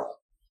sterile.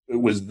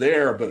 It was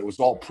there, but it was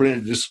all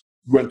printed, just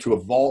went to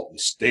a vault and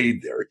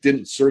stayed there. It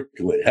didn't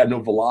circulate. It had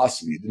no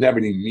velocity. It didn't have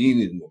any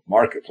meaning in the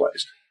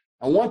marketplace.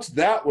 And once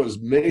that was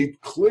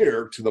made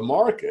clear to the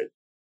market,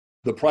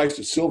 the price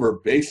of silver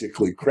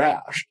basically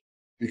crashed,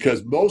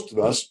 because most of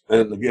us,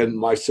 and again,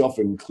 myself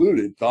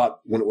included, thought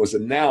when it was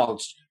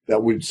announced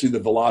that we'd see the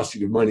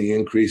velocity of money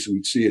increase and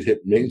we'd see it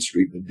hit Main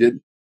Street, and it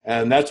didn't.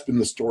 And that's been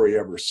the story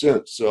ever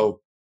since.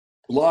 So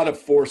a lot of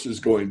forces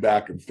going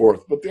back and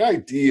forth. But the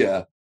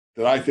idea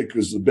that I think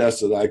is the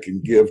best that I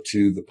can give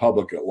to the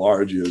public at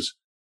large is,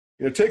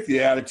 take the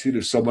attitude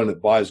of someone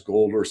that buys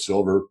gold or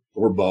silver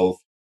or both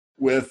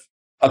with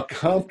a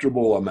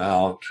comfortable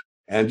amount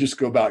and just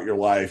go about your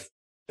life.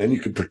 And you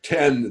can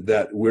pretend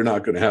that we're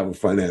not going to have a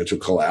financial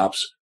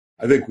collapse.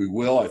 I think we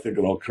will. I think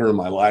it'll occur in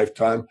my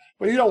lifetime.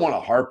 But you don't want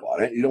to harp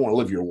on it. You don't want to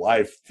live your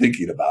life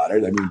thinking about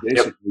it. I mean,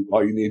 basically,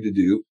 all you need to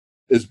do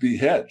is be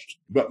hedged.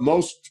 But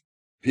most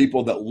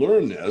people that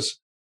learn this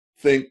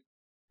think,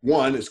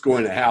 one, it's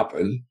going to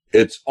happen.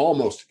 It's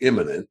almost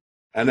imminent.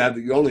 And that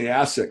the only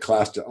asset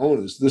class to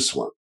own is this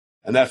one.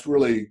 And that's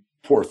really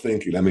poor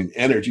thinking. I mean,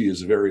 energy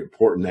is a very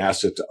important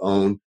asset to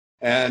own.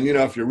 And,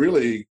 if you're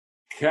really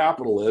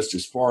capitalist,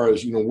 as far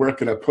as, where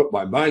can I put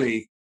my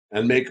money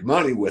and make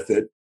money with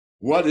it?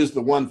 What is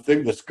the one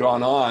thing that's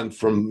gone on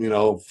from,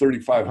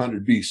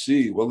 3,500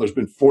 BC? Well, there's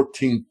been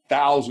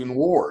 14,000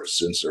 wars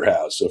since there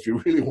has. So if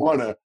you really want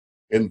to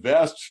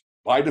invest,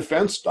 buy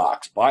defense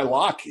stocks, buy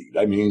Lockheed.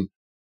 I mean,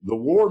 the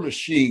war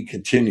machine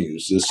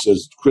continues. This,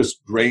 as Chris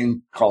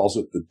Drain calls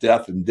it, the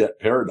death and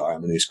debt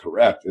paradigm, and he's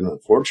correct. And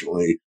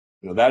unfortunately,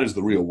 that is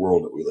the real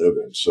world that we live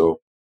in.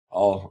 So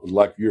I'd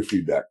like your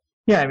feedback.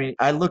 Yeah, I mean,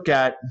 I look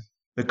at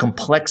the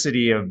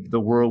complexity of the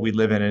world we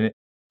live in, and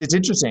it's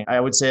interesting. I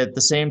would say at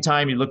the same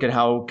time, you look at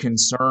how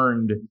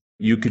concerned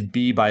you could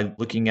be by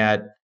looking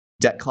at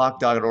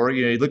debtclock.org.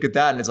 You look at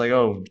that and it's like,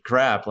 oh,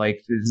 crap,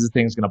 like this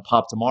thing's going to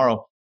pop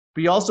tomorrow.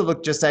 But you also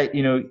look just at,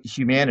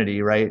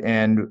 humanity, right?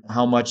 And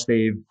how much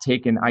they've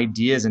taken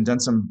ideas and done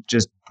some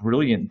just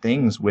brilliant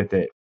things with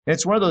it. And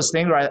it's one of those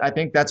things where I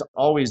think that's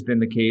always been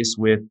the case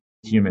with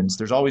humans.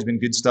 There's always been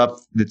good stuff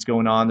that's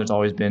going on. There's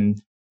always been,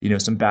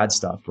 some bad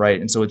stuff,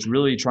 right? And so it's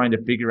really trying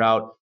to figure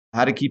out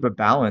how to keep a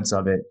balance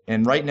of it.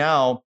 And right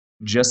now,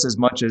 just as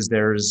much as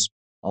there's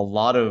a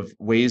lot of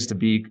ways to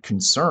be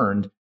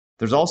concerned,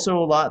 there's also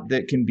a lot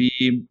that can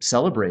be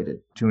celebrated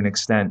to an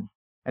extent.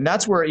 And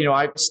that's where,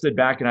 I've stood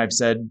back and I've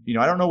said,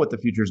 I don't know what the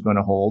future is going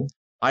to hold.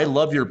 I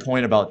love your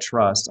point about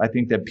trust. I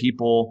think that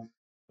people,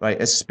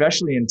 right,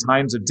 especially in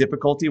times of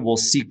difficulty, will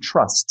seek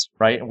trust,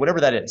 right?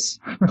 Whatever that is,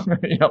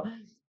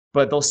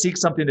 but they'll seek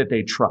something that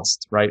they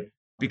trust, right?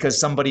 Because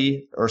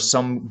somebody or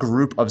some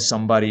group of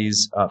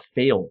somebody's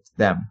failed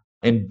them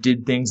and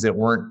did things that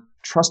weren't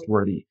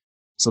trustworthy.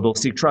 So they'll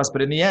seek trust.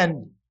 But in the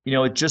end,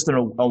 it's just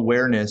an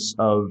awareness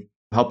of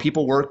how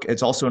people work.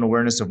 It's also an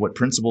awareness of what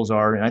principles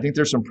are. And I think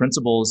there's some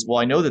principles. Well,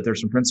 I know that there's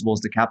some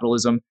principles to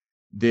capitalism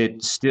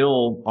that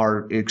still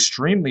are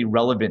extremely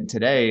relevant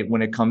today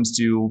when it comes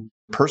to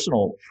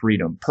personal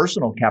freedom,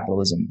 personal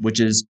capitalism, which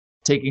is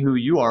taking who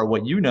you are,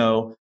 what you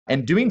know,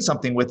 and doing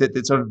something with it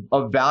that's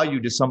of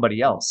value to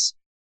somebody else.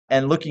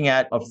 And looking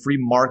at a free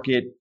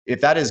market, if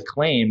that is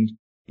claimed,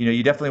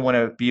 you definitely want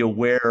to be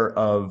aware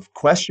of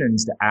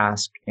questions to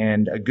ask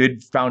and a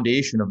good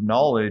foundation of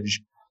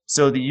knowledge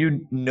so that you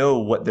know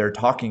what they're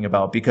talking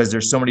about, because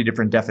there's so many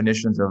different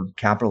definitions of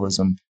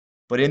capitalism.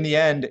 But in the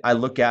end, I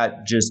look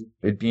at just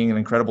it being an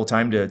incredible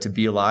time to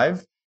be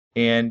alive.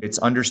 And it's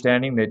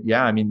understanding that,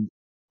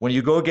 when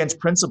you go against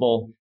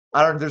principle,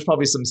 there's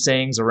probably some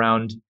sayings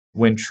around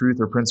when truth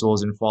or principle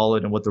isn't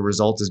followed and what the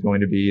result is going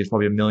to be. It's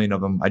probably a million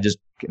of them.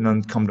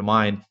 None come to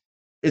mind.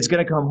 It's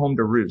going to come home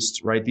to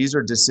roost, right? These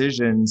are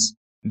decisions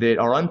that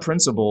are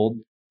unprincipled,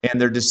 and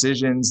they're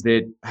decisions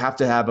that have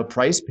to have a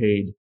price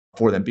paid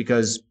for them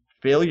because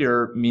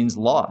failure means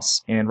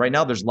loss. And right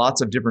now there's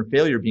lots of different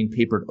failure being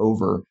papered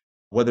over,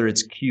 whether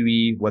it's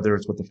QE, whether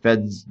it's what the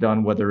Fed's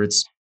done, whether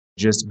it's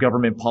just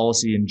government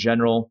policy in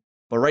general.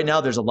 But right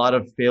now there's a lot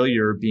of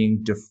failure being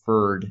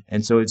deferred.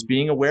 And so it's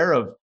being aware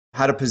of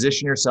how to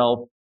position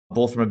yourself,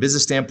 both from a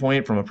business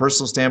standpoint, from a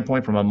personal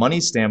standpoint, from a money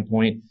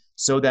standpoint,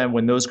 so that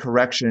when those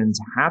corrections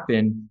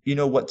happen, you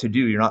know what to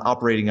do. You're not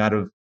operating out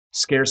of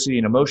scarcity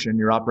and emotion.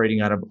 You're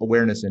operating out of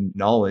awareness and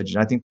knowledge.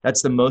 And I think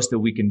that's the most that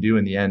we can do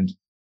in the end.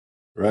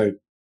 Right.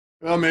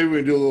 Well, maybe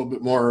we do a little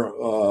bit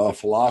more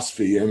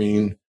philosophy. I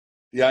mean,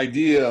 the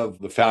idea of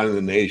the founding of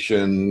the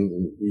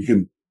nation, we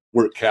can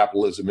work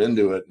capitalism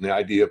into it. And the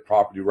idea of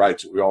property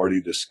rights that we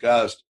already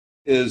discussed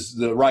is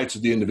the rights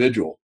of the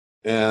individual.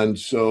 And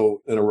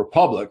so in a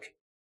republic,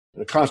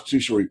 in a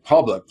constitutional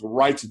republic, the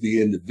rights of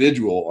the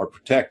individual are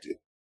protected.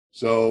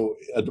 So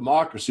a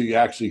democracy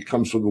actually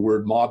comes from the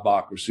word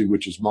mobocracy,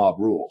 which is mob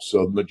rule.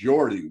 So the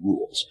majority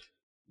rules.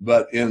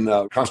 But in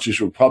a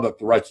constitutional republic,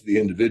 the rights of the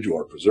individual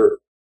are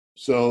preserved.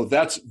 So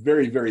that's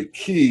very, very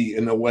key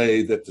in the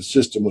way that the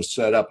system was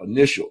set up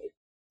initially,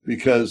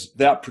 because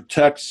that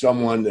protects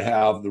someone to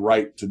have the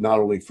right to not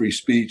only free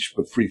speech,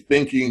 but free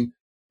thinking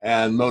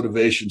and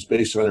motivations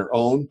based on their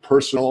own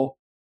personal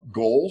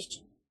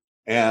goals.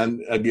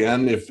 And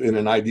again, if in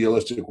an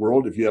idealistic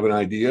world, if you have an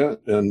idea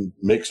and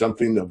make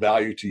something of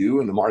value to you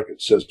and the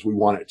market says we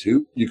want it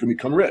to, you can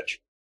become rich.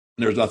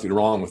 And there's nothing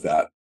wrong with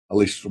that, at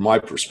least from my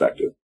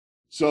perspective.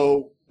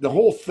 So the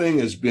whole thing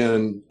has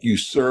been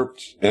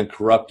usurped and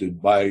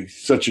corrupted by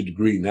such a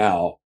degree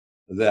now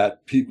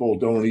that people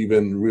don't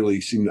even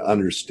really seem to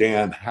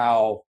understand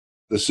how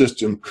the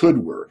system could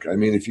work. I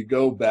mean, if you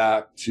go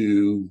back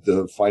to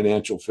the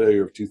financial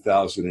failure of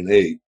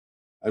 2008,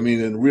 I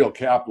mean, in real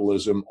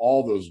capitalism,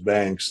 all those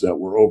banks that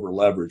were over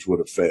leveraged would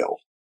have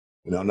failed.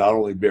 You know, not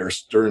only Bear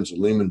Stearns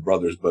and Lehman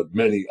Brothers, but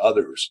many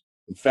others.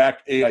 In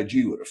fact,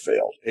 AIG would have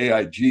failed.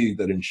 AIG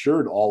that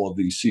insured all of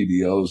these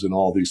CDOs and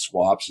all these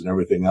swaps and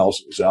everything else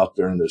that was out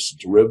there in this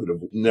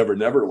derivative Never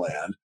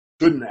Land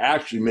couldn't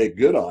actually make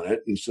good on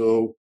it. And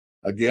so,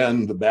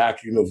 again, the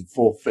backing of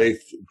full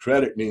faith and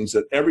credit means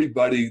that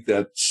everybody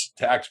that's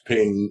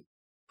tax-paying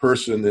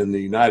person in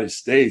the United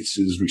States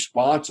is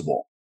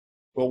responsible.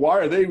 Well, why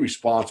are they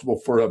responsible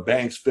for a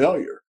bank's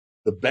failure?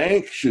 The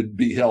bank should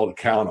be held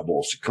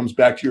accountable. So it comes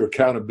back to your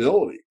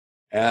accountability.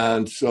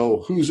 And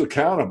so who's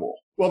accountable?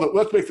 Well,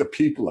 let's make the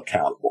people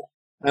accountable.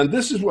 And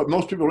this is what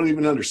most people don't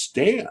even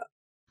understand.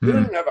 They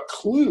don't even have a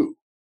clue.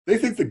 They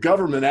think the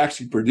government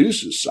actually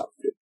produces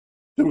something.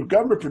 The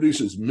government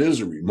produces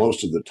misery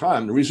most of the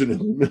time. The reason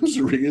it's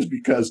misery is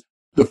because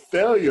the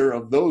failure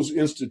of those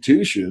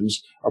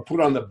institutions are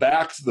put on the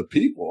backs of the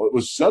people. It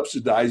was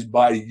subsidized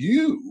by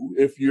you.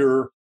 If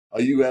you're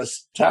a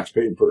U.S.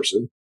 taxpaying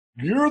person,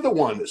 you're the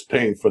one that's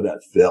paying for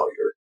that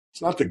failure.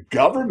 It's not the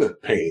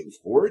government paying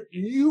for it.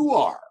 You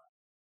are.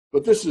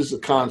 But this is a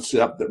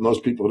concept that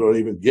most people don't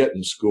even get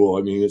in school.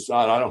 I mean, it's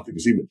not, I don't think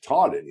it's even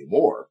taught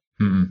anymore.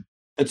 Mm-hmm.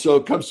 And so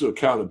it comes to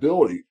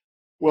accountability.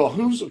 Well,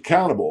 who's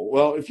accountable?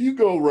 Well, if you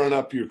go run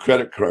up your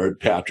credit card,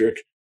 Patrick,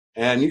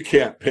 and you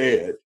can't pay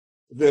it,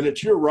 then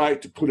it's your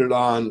right to put it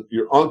on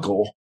your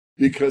uncle,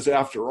 because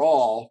after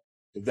all,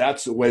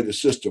 that's the way the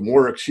system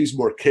works. He's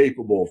more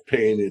capable of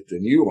paying it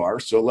than you are.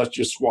 So let's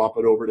just swap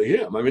it over to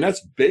him. I mean,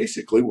 that's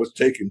basically what's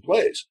taking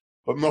place.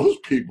 But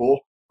most people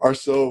are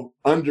so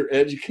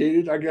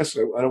undereducated. I guess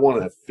I don't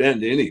want to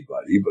offend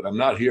anybody, but I'm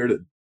not here to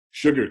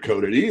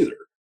sugarcoat it either.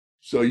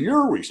 So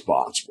you're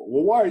responsible.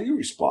 Well, why are you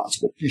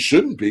responsible? You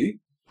shouldn't be.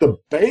 The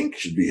bank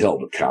should be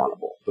held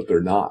accountable, but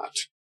they're not.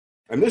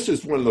 And this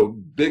is one of the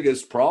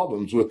biggest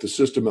problems with the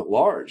system at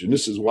large. And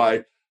this is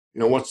why,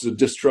 once the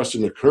distrust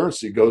in the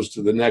currency goes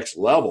to the next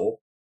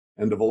level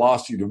and the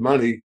velocity of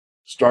money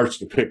starts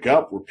to pick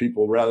up, where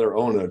people rather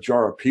own a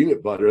jar of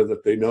peanut butter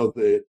that they know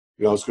that,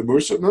 it's going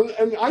to be.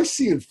 And I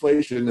see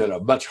inflation at a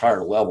much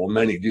higher level.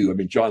 Many do. I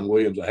mean, John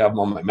Williams, I have him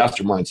on my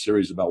mastermind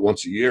series about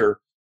once a year,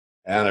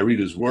 and I read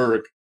his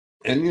work.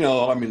 And,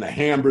 the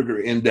hamburger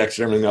index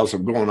and everything else,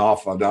 I'm going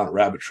off on down a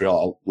rabbit trail.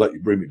 I'll let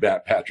you bring me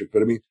back, Patrick.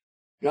 But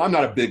I'm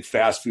not a big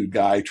fast food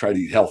guy. I try to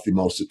eat healthy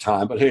most of the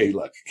time. But hey,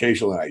 look,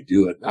 occasionally I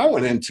do it. I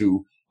went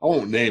into, I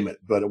won't name it,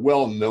 but a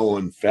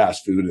well-known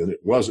fast food, and it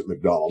wasn't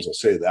McDonald's. I'll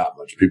say that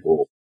much.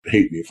 People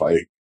hate me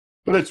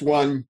but it's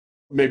one,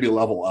 maybe a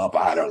level up.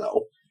 I don't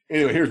know.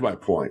 Anyway, here's my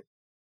point.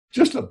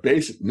 Just a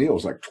basic meal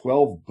is like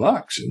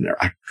 $12 in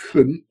there. I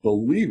couldn't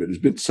believe it. It's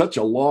been such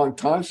a long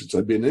time since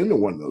I've been into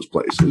one of those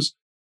places.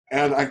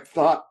 And I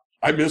thought,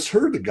 I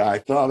misheard the guy. I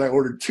thought I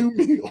ordered 2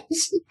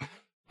 meals.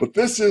 But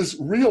this is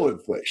real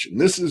inflation.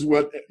 This is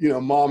what,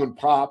 mom and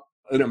pop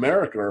in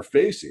America are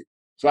facing.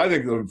 So I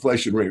think the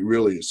inflation rate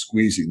really is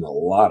squeezing a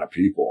lot of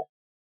people.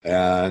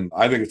 And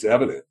I think it's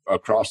evident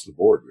across the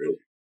board, really.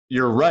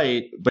 You're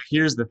right. But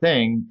here's the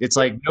thing. It's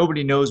like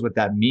nobody knows what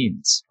that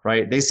means,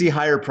 right? They see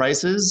higher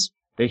prices.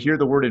 They hear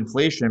the word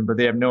inflation, but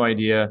they have no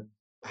idea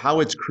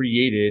how it's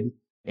created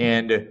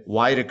and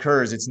why it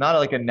occurs. It's not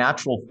like a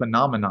natural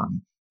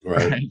phenomenon.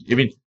 Right. I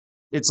mean,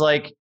 it's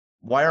like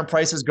why aren't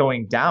prices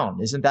going down?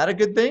 Isn't that a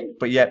good thing?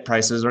 But yet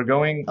prices are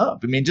going up.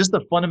 I mean, just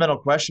the fundamental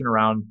question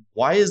around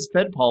why is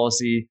Fed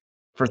policy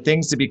for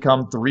things to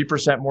become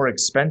 3% more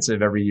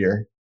expensive every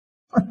year?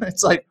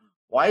 It's like,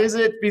 why is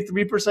it be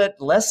 3%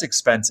 less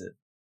expensive?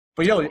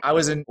 But, I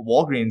was in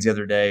Walgreens the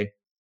other day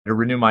to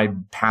renew my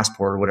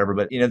passport or whatever.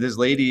 But, this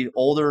lady,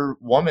 older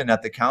woman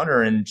at the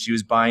counter, and she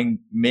was buying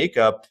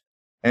makeup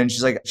and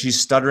she's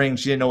stuttering.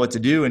 She didn't know what to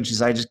do. And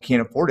she's like, I just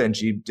can't afford it. And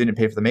she didn't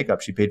pay for the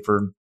makeup. She paid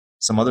for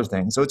some other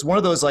thing. So it's one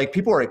of those, like,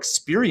 people are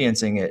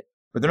experiencing it,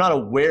 but they're not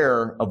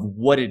aware of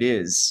what it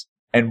is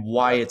and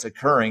why it's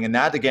occurring. And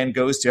that, again,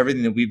 goes to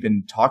everything that we've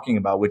been talking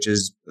about, which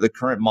is the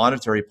current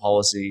monetary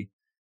policy,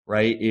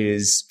 right,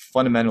 is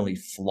fundamentally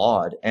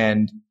flawed.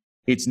 And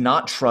it's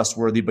not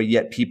trustworthy, but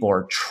yet people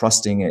are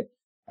trusting it.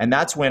 And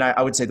that's when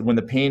I would say that when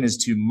the pain is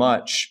too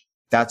much,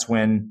 that's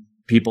when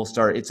people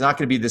start. It's not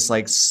going to be this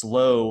like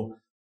slow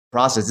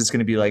process. It's going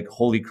to be like,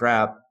 holy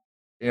crap,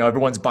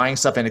 everyone's buying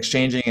stuff and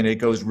exchanging and it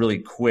goes really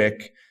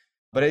quick.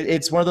 But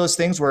it's one of those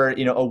things where,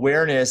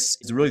 awareness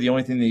is really the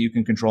only thing that you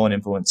can control and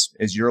influence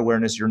is your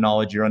awareness, your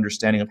knowledge, your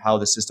understanding of how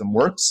the system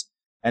works.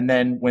 And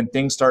then when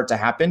things start to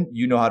happen,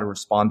 you know how to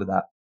respond to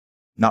that,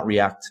 not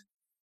react.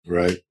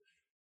 Right.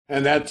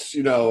 And that's,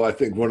 I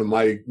think one of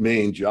my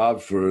main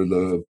jobs for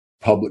the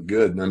public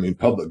good, and I mean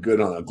public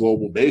good on a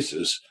global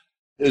basis,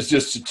 is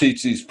just to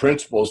teach these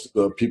principles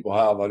so people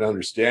have an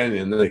understanding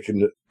and then they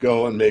can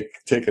go and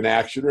take an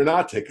action or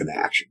not take an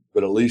action,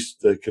 but at least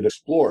they can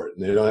explore it.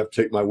 And they don't have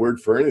to take my word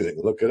for anything.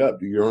 Look it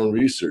up, do your own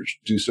research,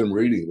 do some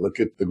reading,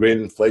 look at the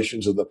great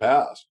inflations of the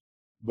past.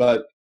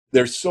 But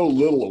there's so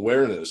little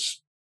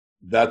awareness.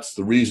 That's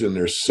the reason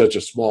there's such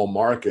a small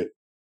market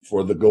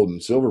for the gold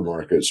and silver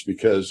markets,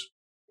 because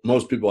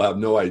most people have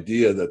no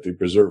idea that they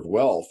preserve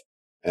wealth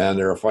and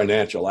they're a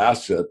financial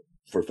asset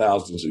for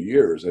thousands of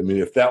years. I mean,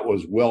 if that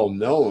was well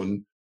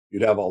known,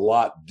 you'd have a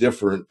lot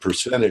different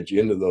percentage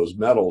into those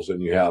metals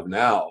than you have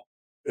now.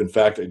 In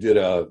fact, I did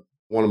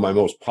one of my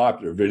most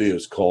popular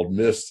videos called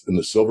Myths in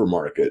the Silver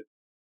Market.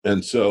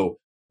 And so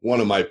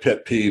one of my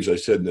pet peeves I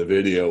said in the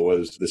video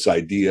was this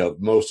idea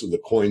of most of the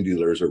coin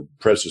dealers or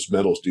precious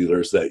metals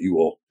dealers that you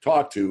will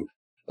talk to,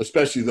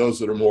 especially those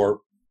that are more,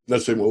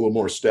 let's say, a little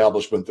more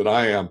establishment than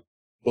I am,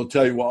 will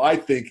tell you, well, I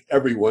think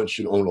everyone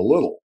should own a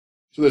little.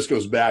 So this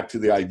goes back to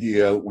the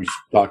idea we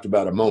talked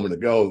about a moment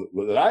ago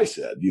that I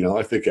said,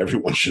 I think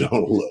everyone should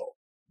own a little.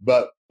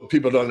 But what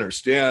people don't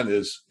understand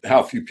is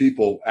how few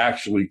people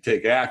actually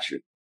take action.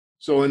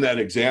 So in that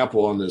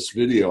example on this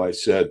video, I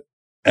said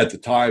at the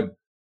time,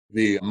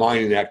 the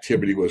mining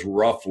activity was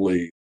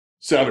roughly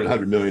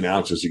 700 million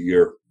ounces a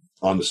year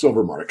on the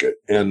silver market.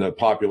 And the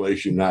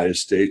population of the United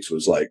States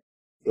was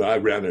I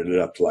rounded it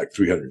up to like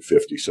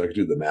 350. So I could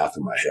do the math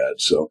in my head.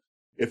 So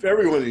if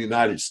everyone in the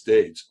United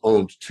States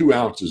owned 2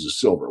 ounces of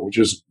silver, which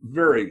is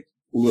very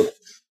little,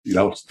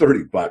 it's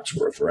 $30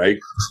 worth, right?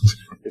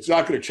 It's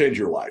not going to change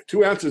your life.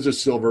 2 ounces of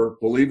silver,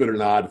 believe it or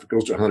not, if it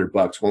goes to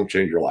 $100, won't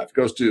change your life. If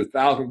it goes to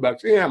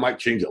 $1,000, yeah, it might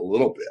change a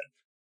little bit,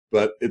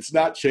 but it's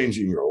not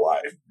changing your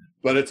life.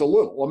 But it's a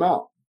little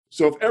amount.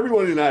 So if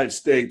everyone in the United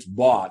States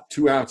bought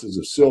 2 ounces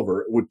of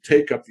silver, it would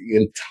take up the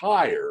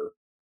entire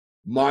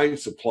mine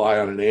supply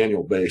on an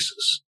annual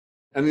basis.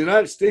 And the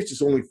United States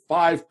is only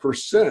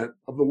 5%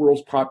 of the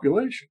world's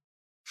population.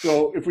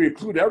 So if we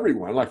include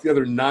everyone, like the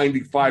other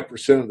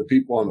 95% of the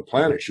people on the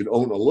planet should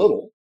own a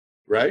little,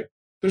 right?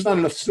 There's not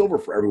enough silver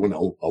for everyone to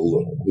own a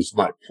little, is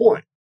my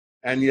point.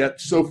 And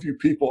yet so few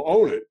people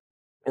own it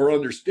or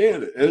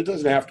understand it. And it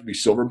doesn't have to be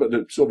silver,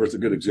 but silver is a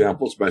good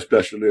example. It's my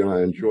specialty, and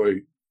I enjoy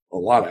a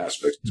lot of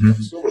aspects of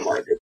the silver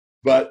market.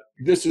 But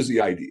this is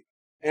the idea.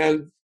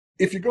 And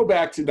if you go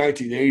back to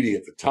 1980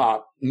 at the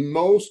top,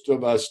 most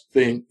of us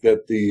think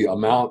that the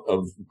amount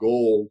of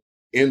gold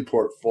in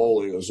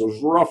portfolios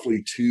was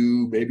roughly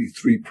 2, maybe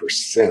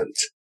 3%.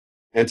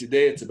 And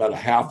today it's about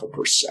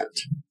 0.5%.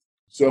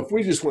 So if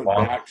we just went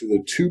back to the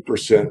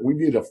 2%, we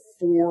need a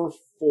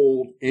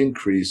 4-fold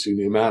increase in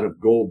the amount of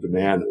gold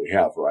demand that we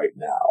have right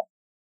now.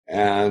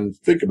 And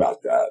think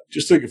about that.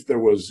 Just think if there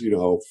was,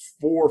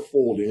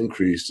 4-fold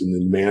increase in the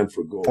demand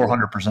for gold.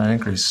 400%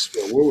 increase.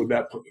 So where would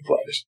that put the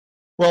price?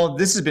 Well,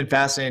 this has been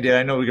fascinating, Dave.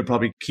 I know we could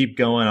probably keep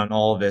going on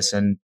all of this.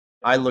 And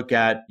I look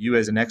at you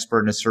as an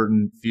expert in a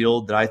certain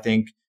field that I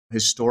think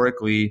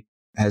historically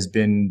has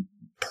been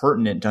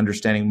pertinent to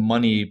understanding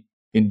money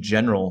in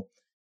general.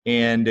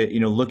 And,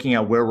 looking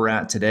at where we're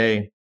at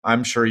today,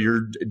 I'm sure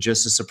you're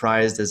just as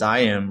surprised as I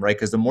am, right?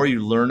 Because the more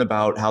you learn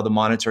about how the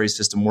monetary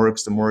system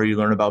works, the more you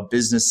learn about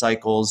business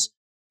cycles,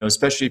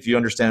 especially if you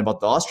understand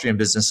about the Austrian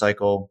business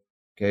cycle,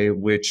 okay,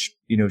 which,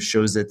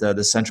 shows that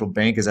the central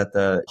bank is at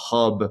the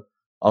hub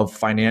of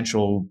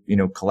financial,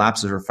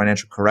 collapses or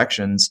financial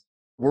corrections.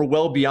 We're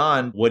well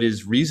beyond what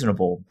is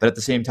reasonable, but at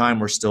the same time,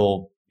 we're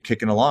still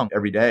kicking along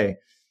every day.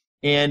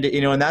 And,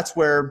 and that's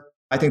where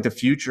I think the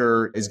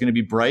future is going to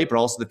be bright, but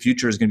also the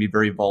future is going to be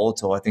very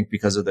volatile. I think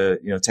because of the,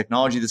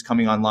 technology that's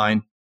coming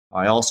online.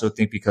 I also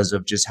think because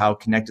of just how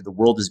connected the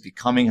world is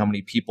becoming, how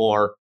many people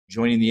are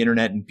joining the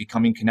internet and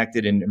becoming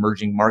connected in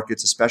emerging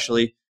markets,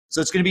 especially.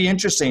 So it's going to be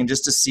interesting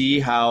just to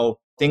see how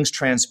things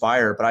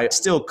transpire. But I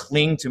still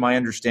cling to my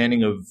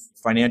understanding of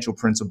financial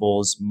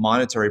principles,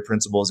 monetary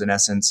principles in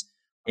essence.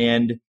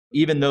 And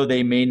even though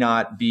they may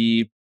not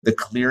be the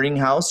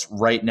clearinghouse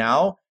right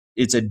now,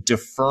 it's a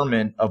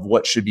deferment of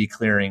what should be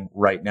clearing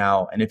right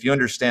now. And if you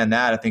understand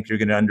that, I think you're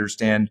going to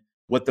understand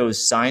what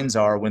those signs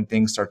are when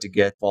things start to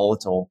get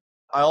volatile.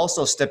 I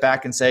also step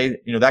back and say,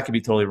 that could be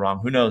totally wrong.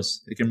 Who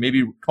knows? They can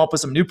maybe come up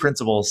with some new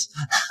principles.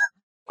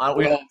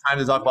 We don't have time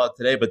to talk about it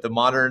today, but the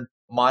modern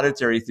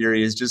monetary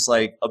theory is just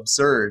like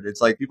absurd.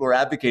 It's like people are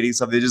advocating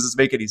something that just doesn't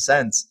make any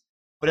sense.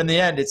 But in the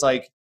end, it's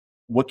like,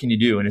 what can you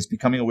do? And it's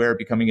becoming aware,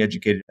 becoming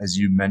educated, as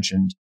you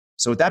mentioned.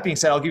 So with that being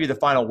said, I'll give you the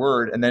final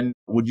word. And then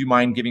would you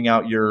mind giving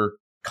out your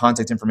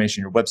contact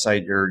information, your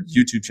website, your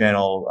YouTube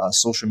channel,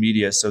 social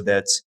media, so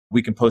that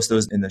we can post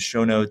those in the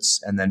show notes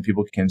and then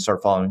people can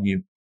start following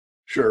you?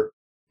 Sure.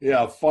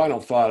 Yeah. Final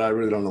thought. I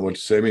really don't know what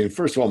to say. I mean,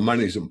 first of all,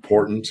 money's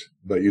important,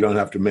 but you don't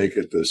have to make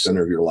it the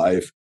center of your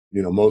life.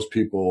 Most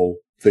people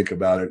think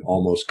about it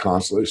almost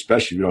constantly,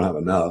 especially if you don't have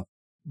enough.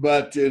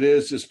 But it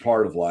is just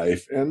part of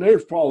life. And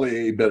there's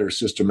probably a better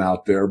system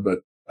out there. But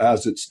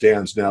as it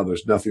stands now,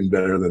 there's nothing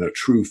better than a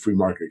true free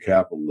market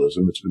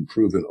capitalism. It's been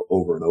proven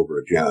over and over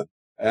again.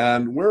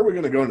 And where we're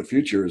going to go in the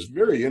future is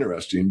very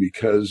interesting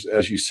because,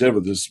 as you said,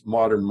 with this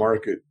modern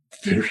market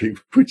theory,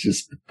 which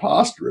is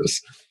preposterous.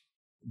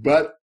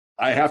 But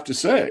I have to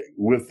say,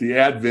 with the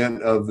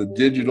advent of the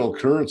digital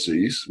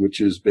currencies,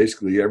 which is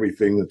basically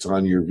everything that's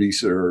on your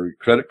Visa or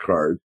credit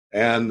card,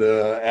 and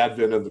the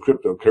advent of the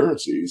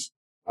cryptocurrencies,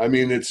 I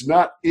mean, it's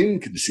not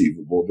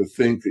inconceivable to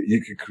think that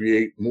you could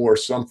create more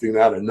something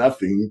out of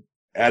nothing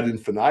ad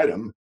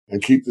infinitum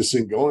and keep this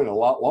thing going a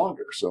lot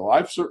longer. So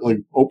I'm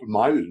certainly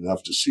open-minded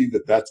enough to see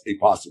that that's a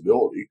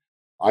possibility.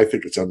 I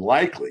think it's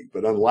unlikely,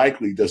 but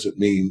unlikely doesn't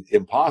mean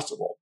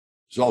impossible.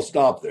 So I'll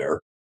stop there.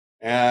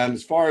 And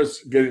as far as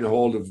getting a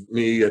hold of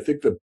me, I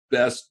think the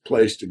best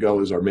place to go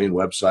is our main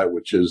website,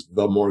 which is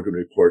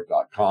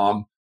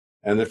themorganreport.com.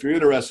 And if you're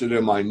interested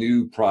in my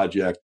new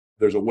project,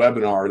 there's a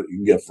webinar that you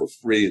can get for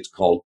free.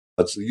 The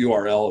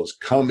URL is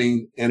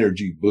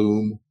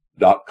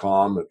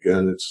comingenergyboom.com.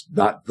 Again, it's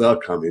not the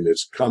coming,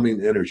 it's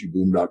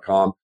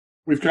comingenergyboom.com.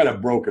 We've kind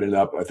of broken it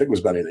up. I think it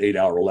was about an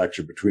 8-hour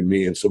lecture between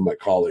me and some of my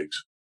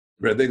colleagues.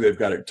 But I think they've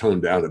got it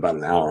toned down to about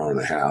an hour and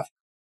a half.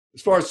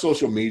 As far as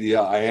social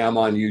media, I am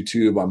on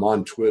YouTube. I'm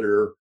on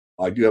Twitter.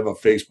 I do have a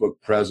Facebook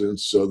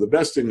presence. So the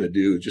best thing to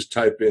do is just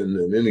type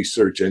in any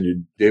search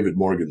engine, David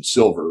Morgan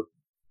Silver.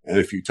 And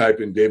if you type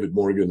in David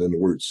Morgan and the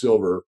word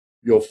silver,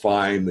 you'll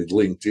find the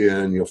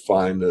LinkedIn, you'll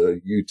find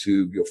the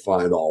YouTube, you'll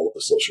find all of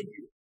the social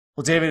media.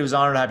 Well, David, it was an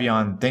honor to have you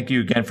on. Thank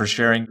you again for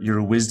sharing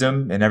your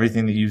wisdom and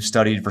everything that you've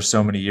studied for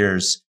so many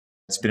years.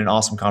 It's been an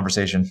awesome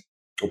conversation.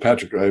 Well,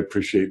 Patrick, I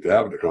appreciate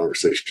having the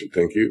conversation.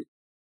 Thank you.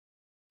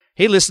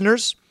 Hey,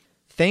 listeners.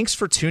 Thanks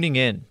for tuning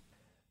in.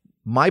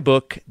 My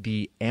book,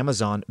 the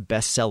Amazon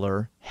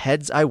bestseller,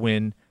 Heads I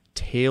Win,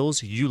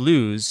 Tails You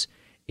Lose,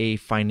 a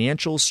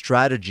financial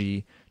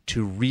strategy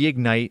to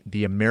reignite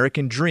the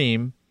American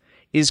dream,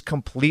 is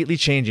completely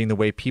changing the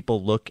way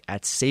people look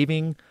at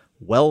saving,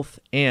 wealth,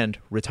 and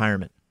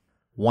retirement.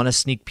 Want a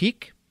sneak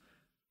peek?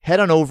 Head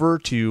on over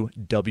to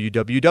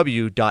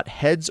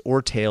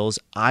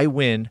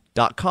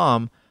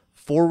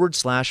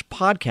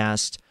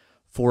www.headsortailsiwin.com/podcast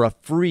for a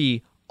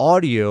free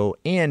audio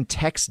and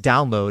text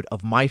download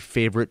of my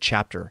favorite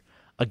chapter.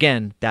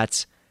 Again,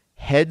 that's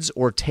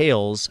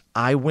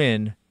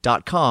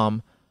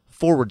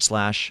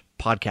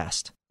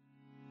headsortailsiwin.com/podcast.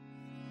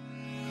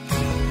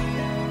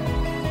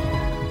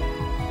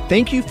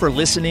 Thank you for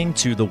listening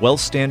to the Wealth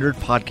Standard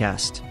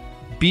Podcast.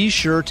 Be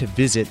sure to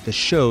visit the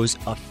show's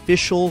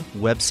official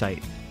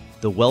website,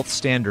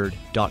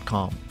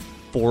 thewealthstandard.com,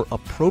 for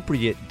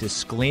appropriate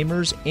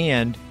disclaimers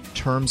and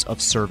terms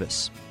of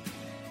service.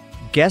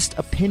 Guest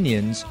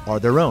opinions are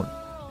their own.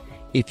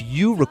 If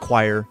you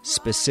require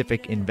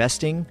specific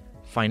investing,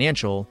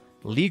 financial,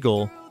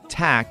 legal,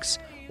 tax,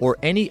 or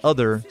any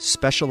other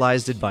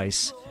specialized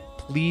advice,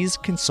 please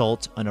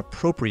consult an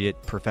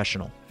appropriate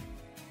professional.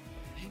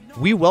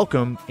 We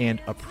welcome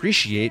and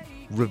appreciate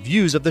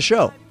reviews of the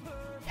show.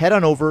 Head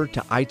on over to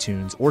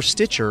iTunes or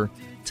Stitcher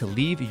to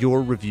leave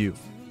your review.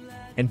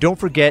 And don't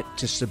forget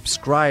to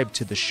subscribe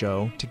to the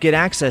show to get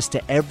access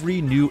to every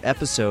new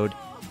episode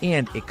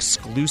and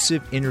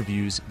exclusive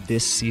interviews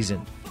this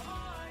season.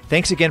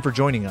 Thanks again for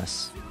joining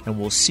us, and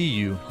we'll see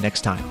you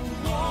next time.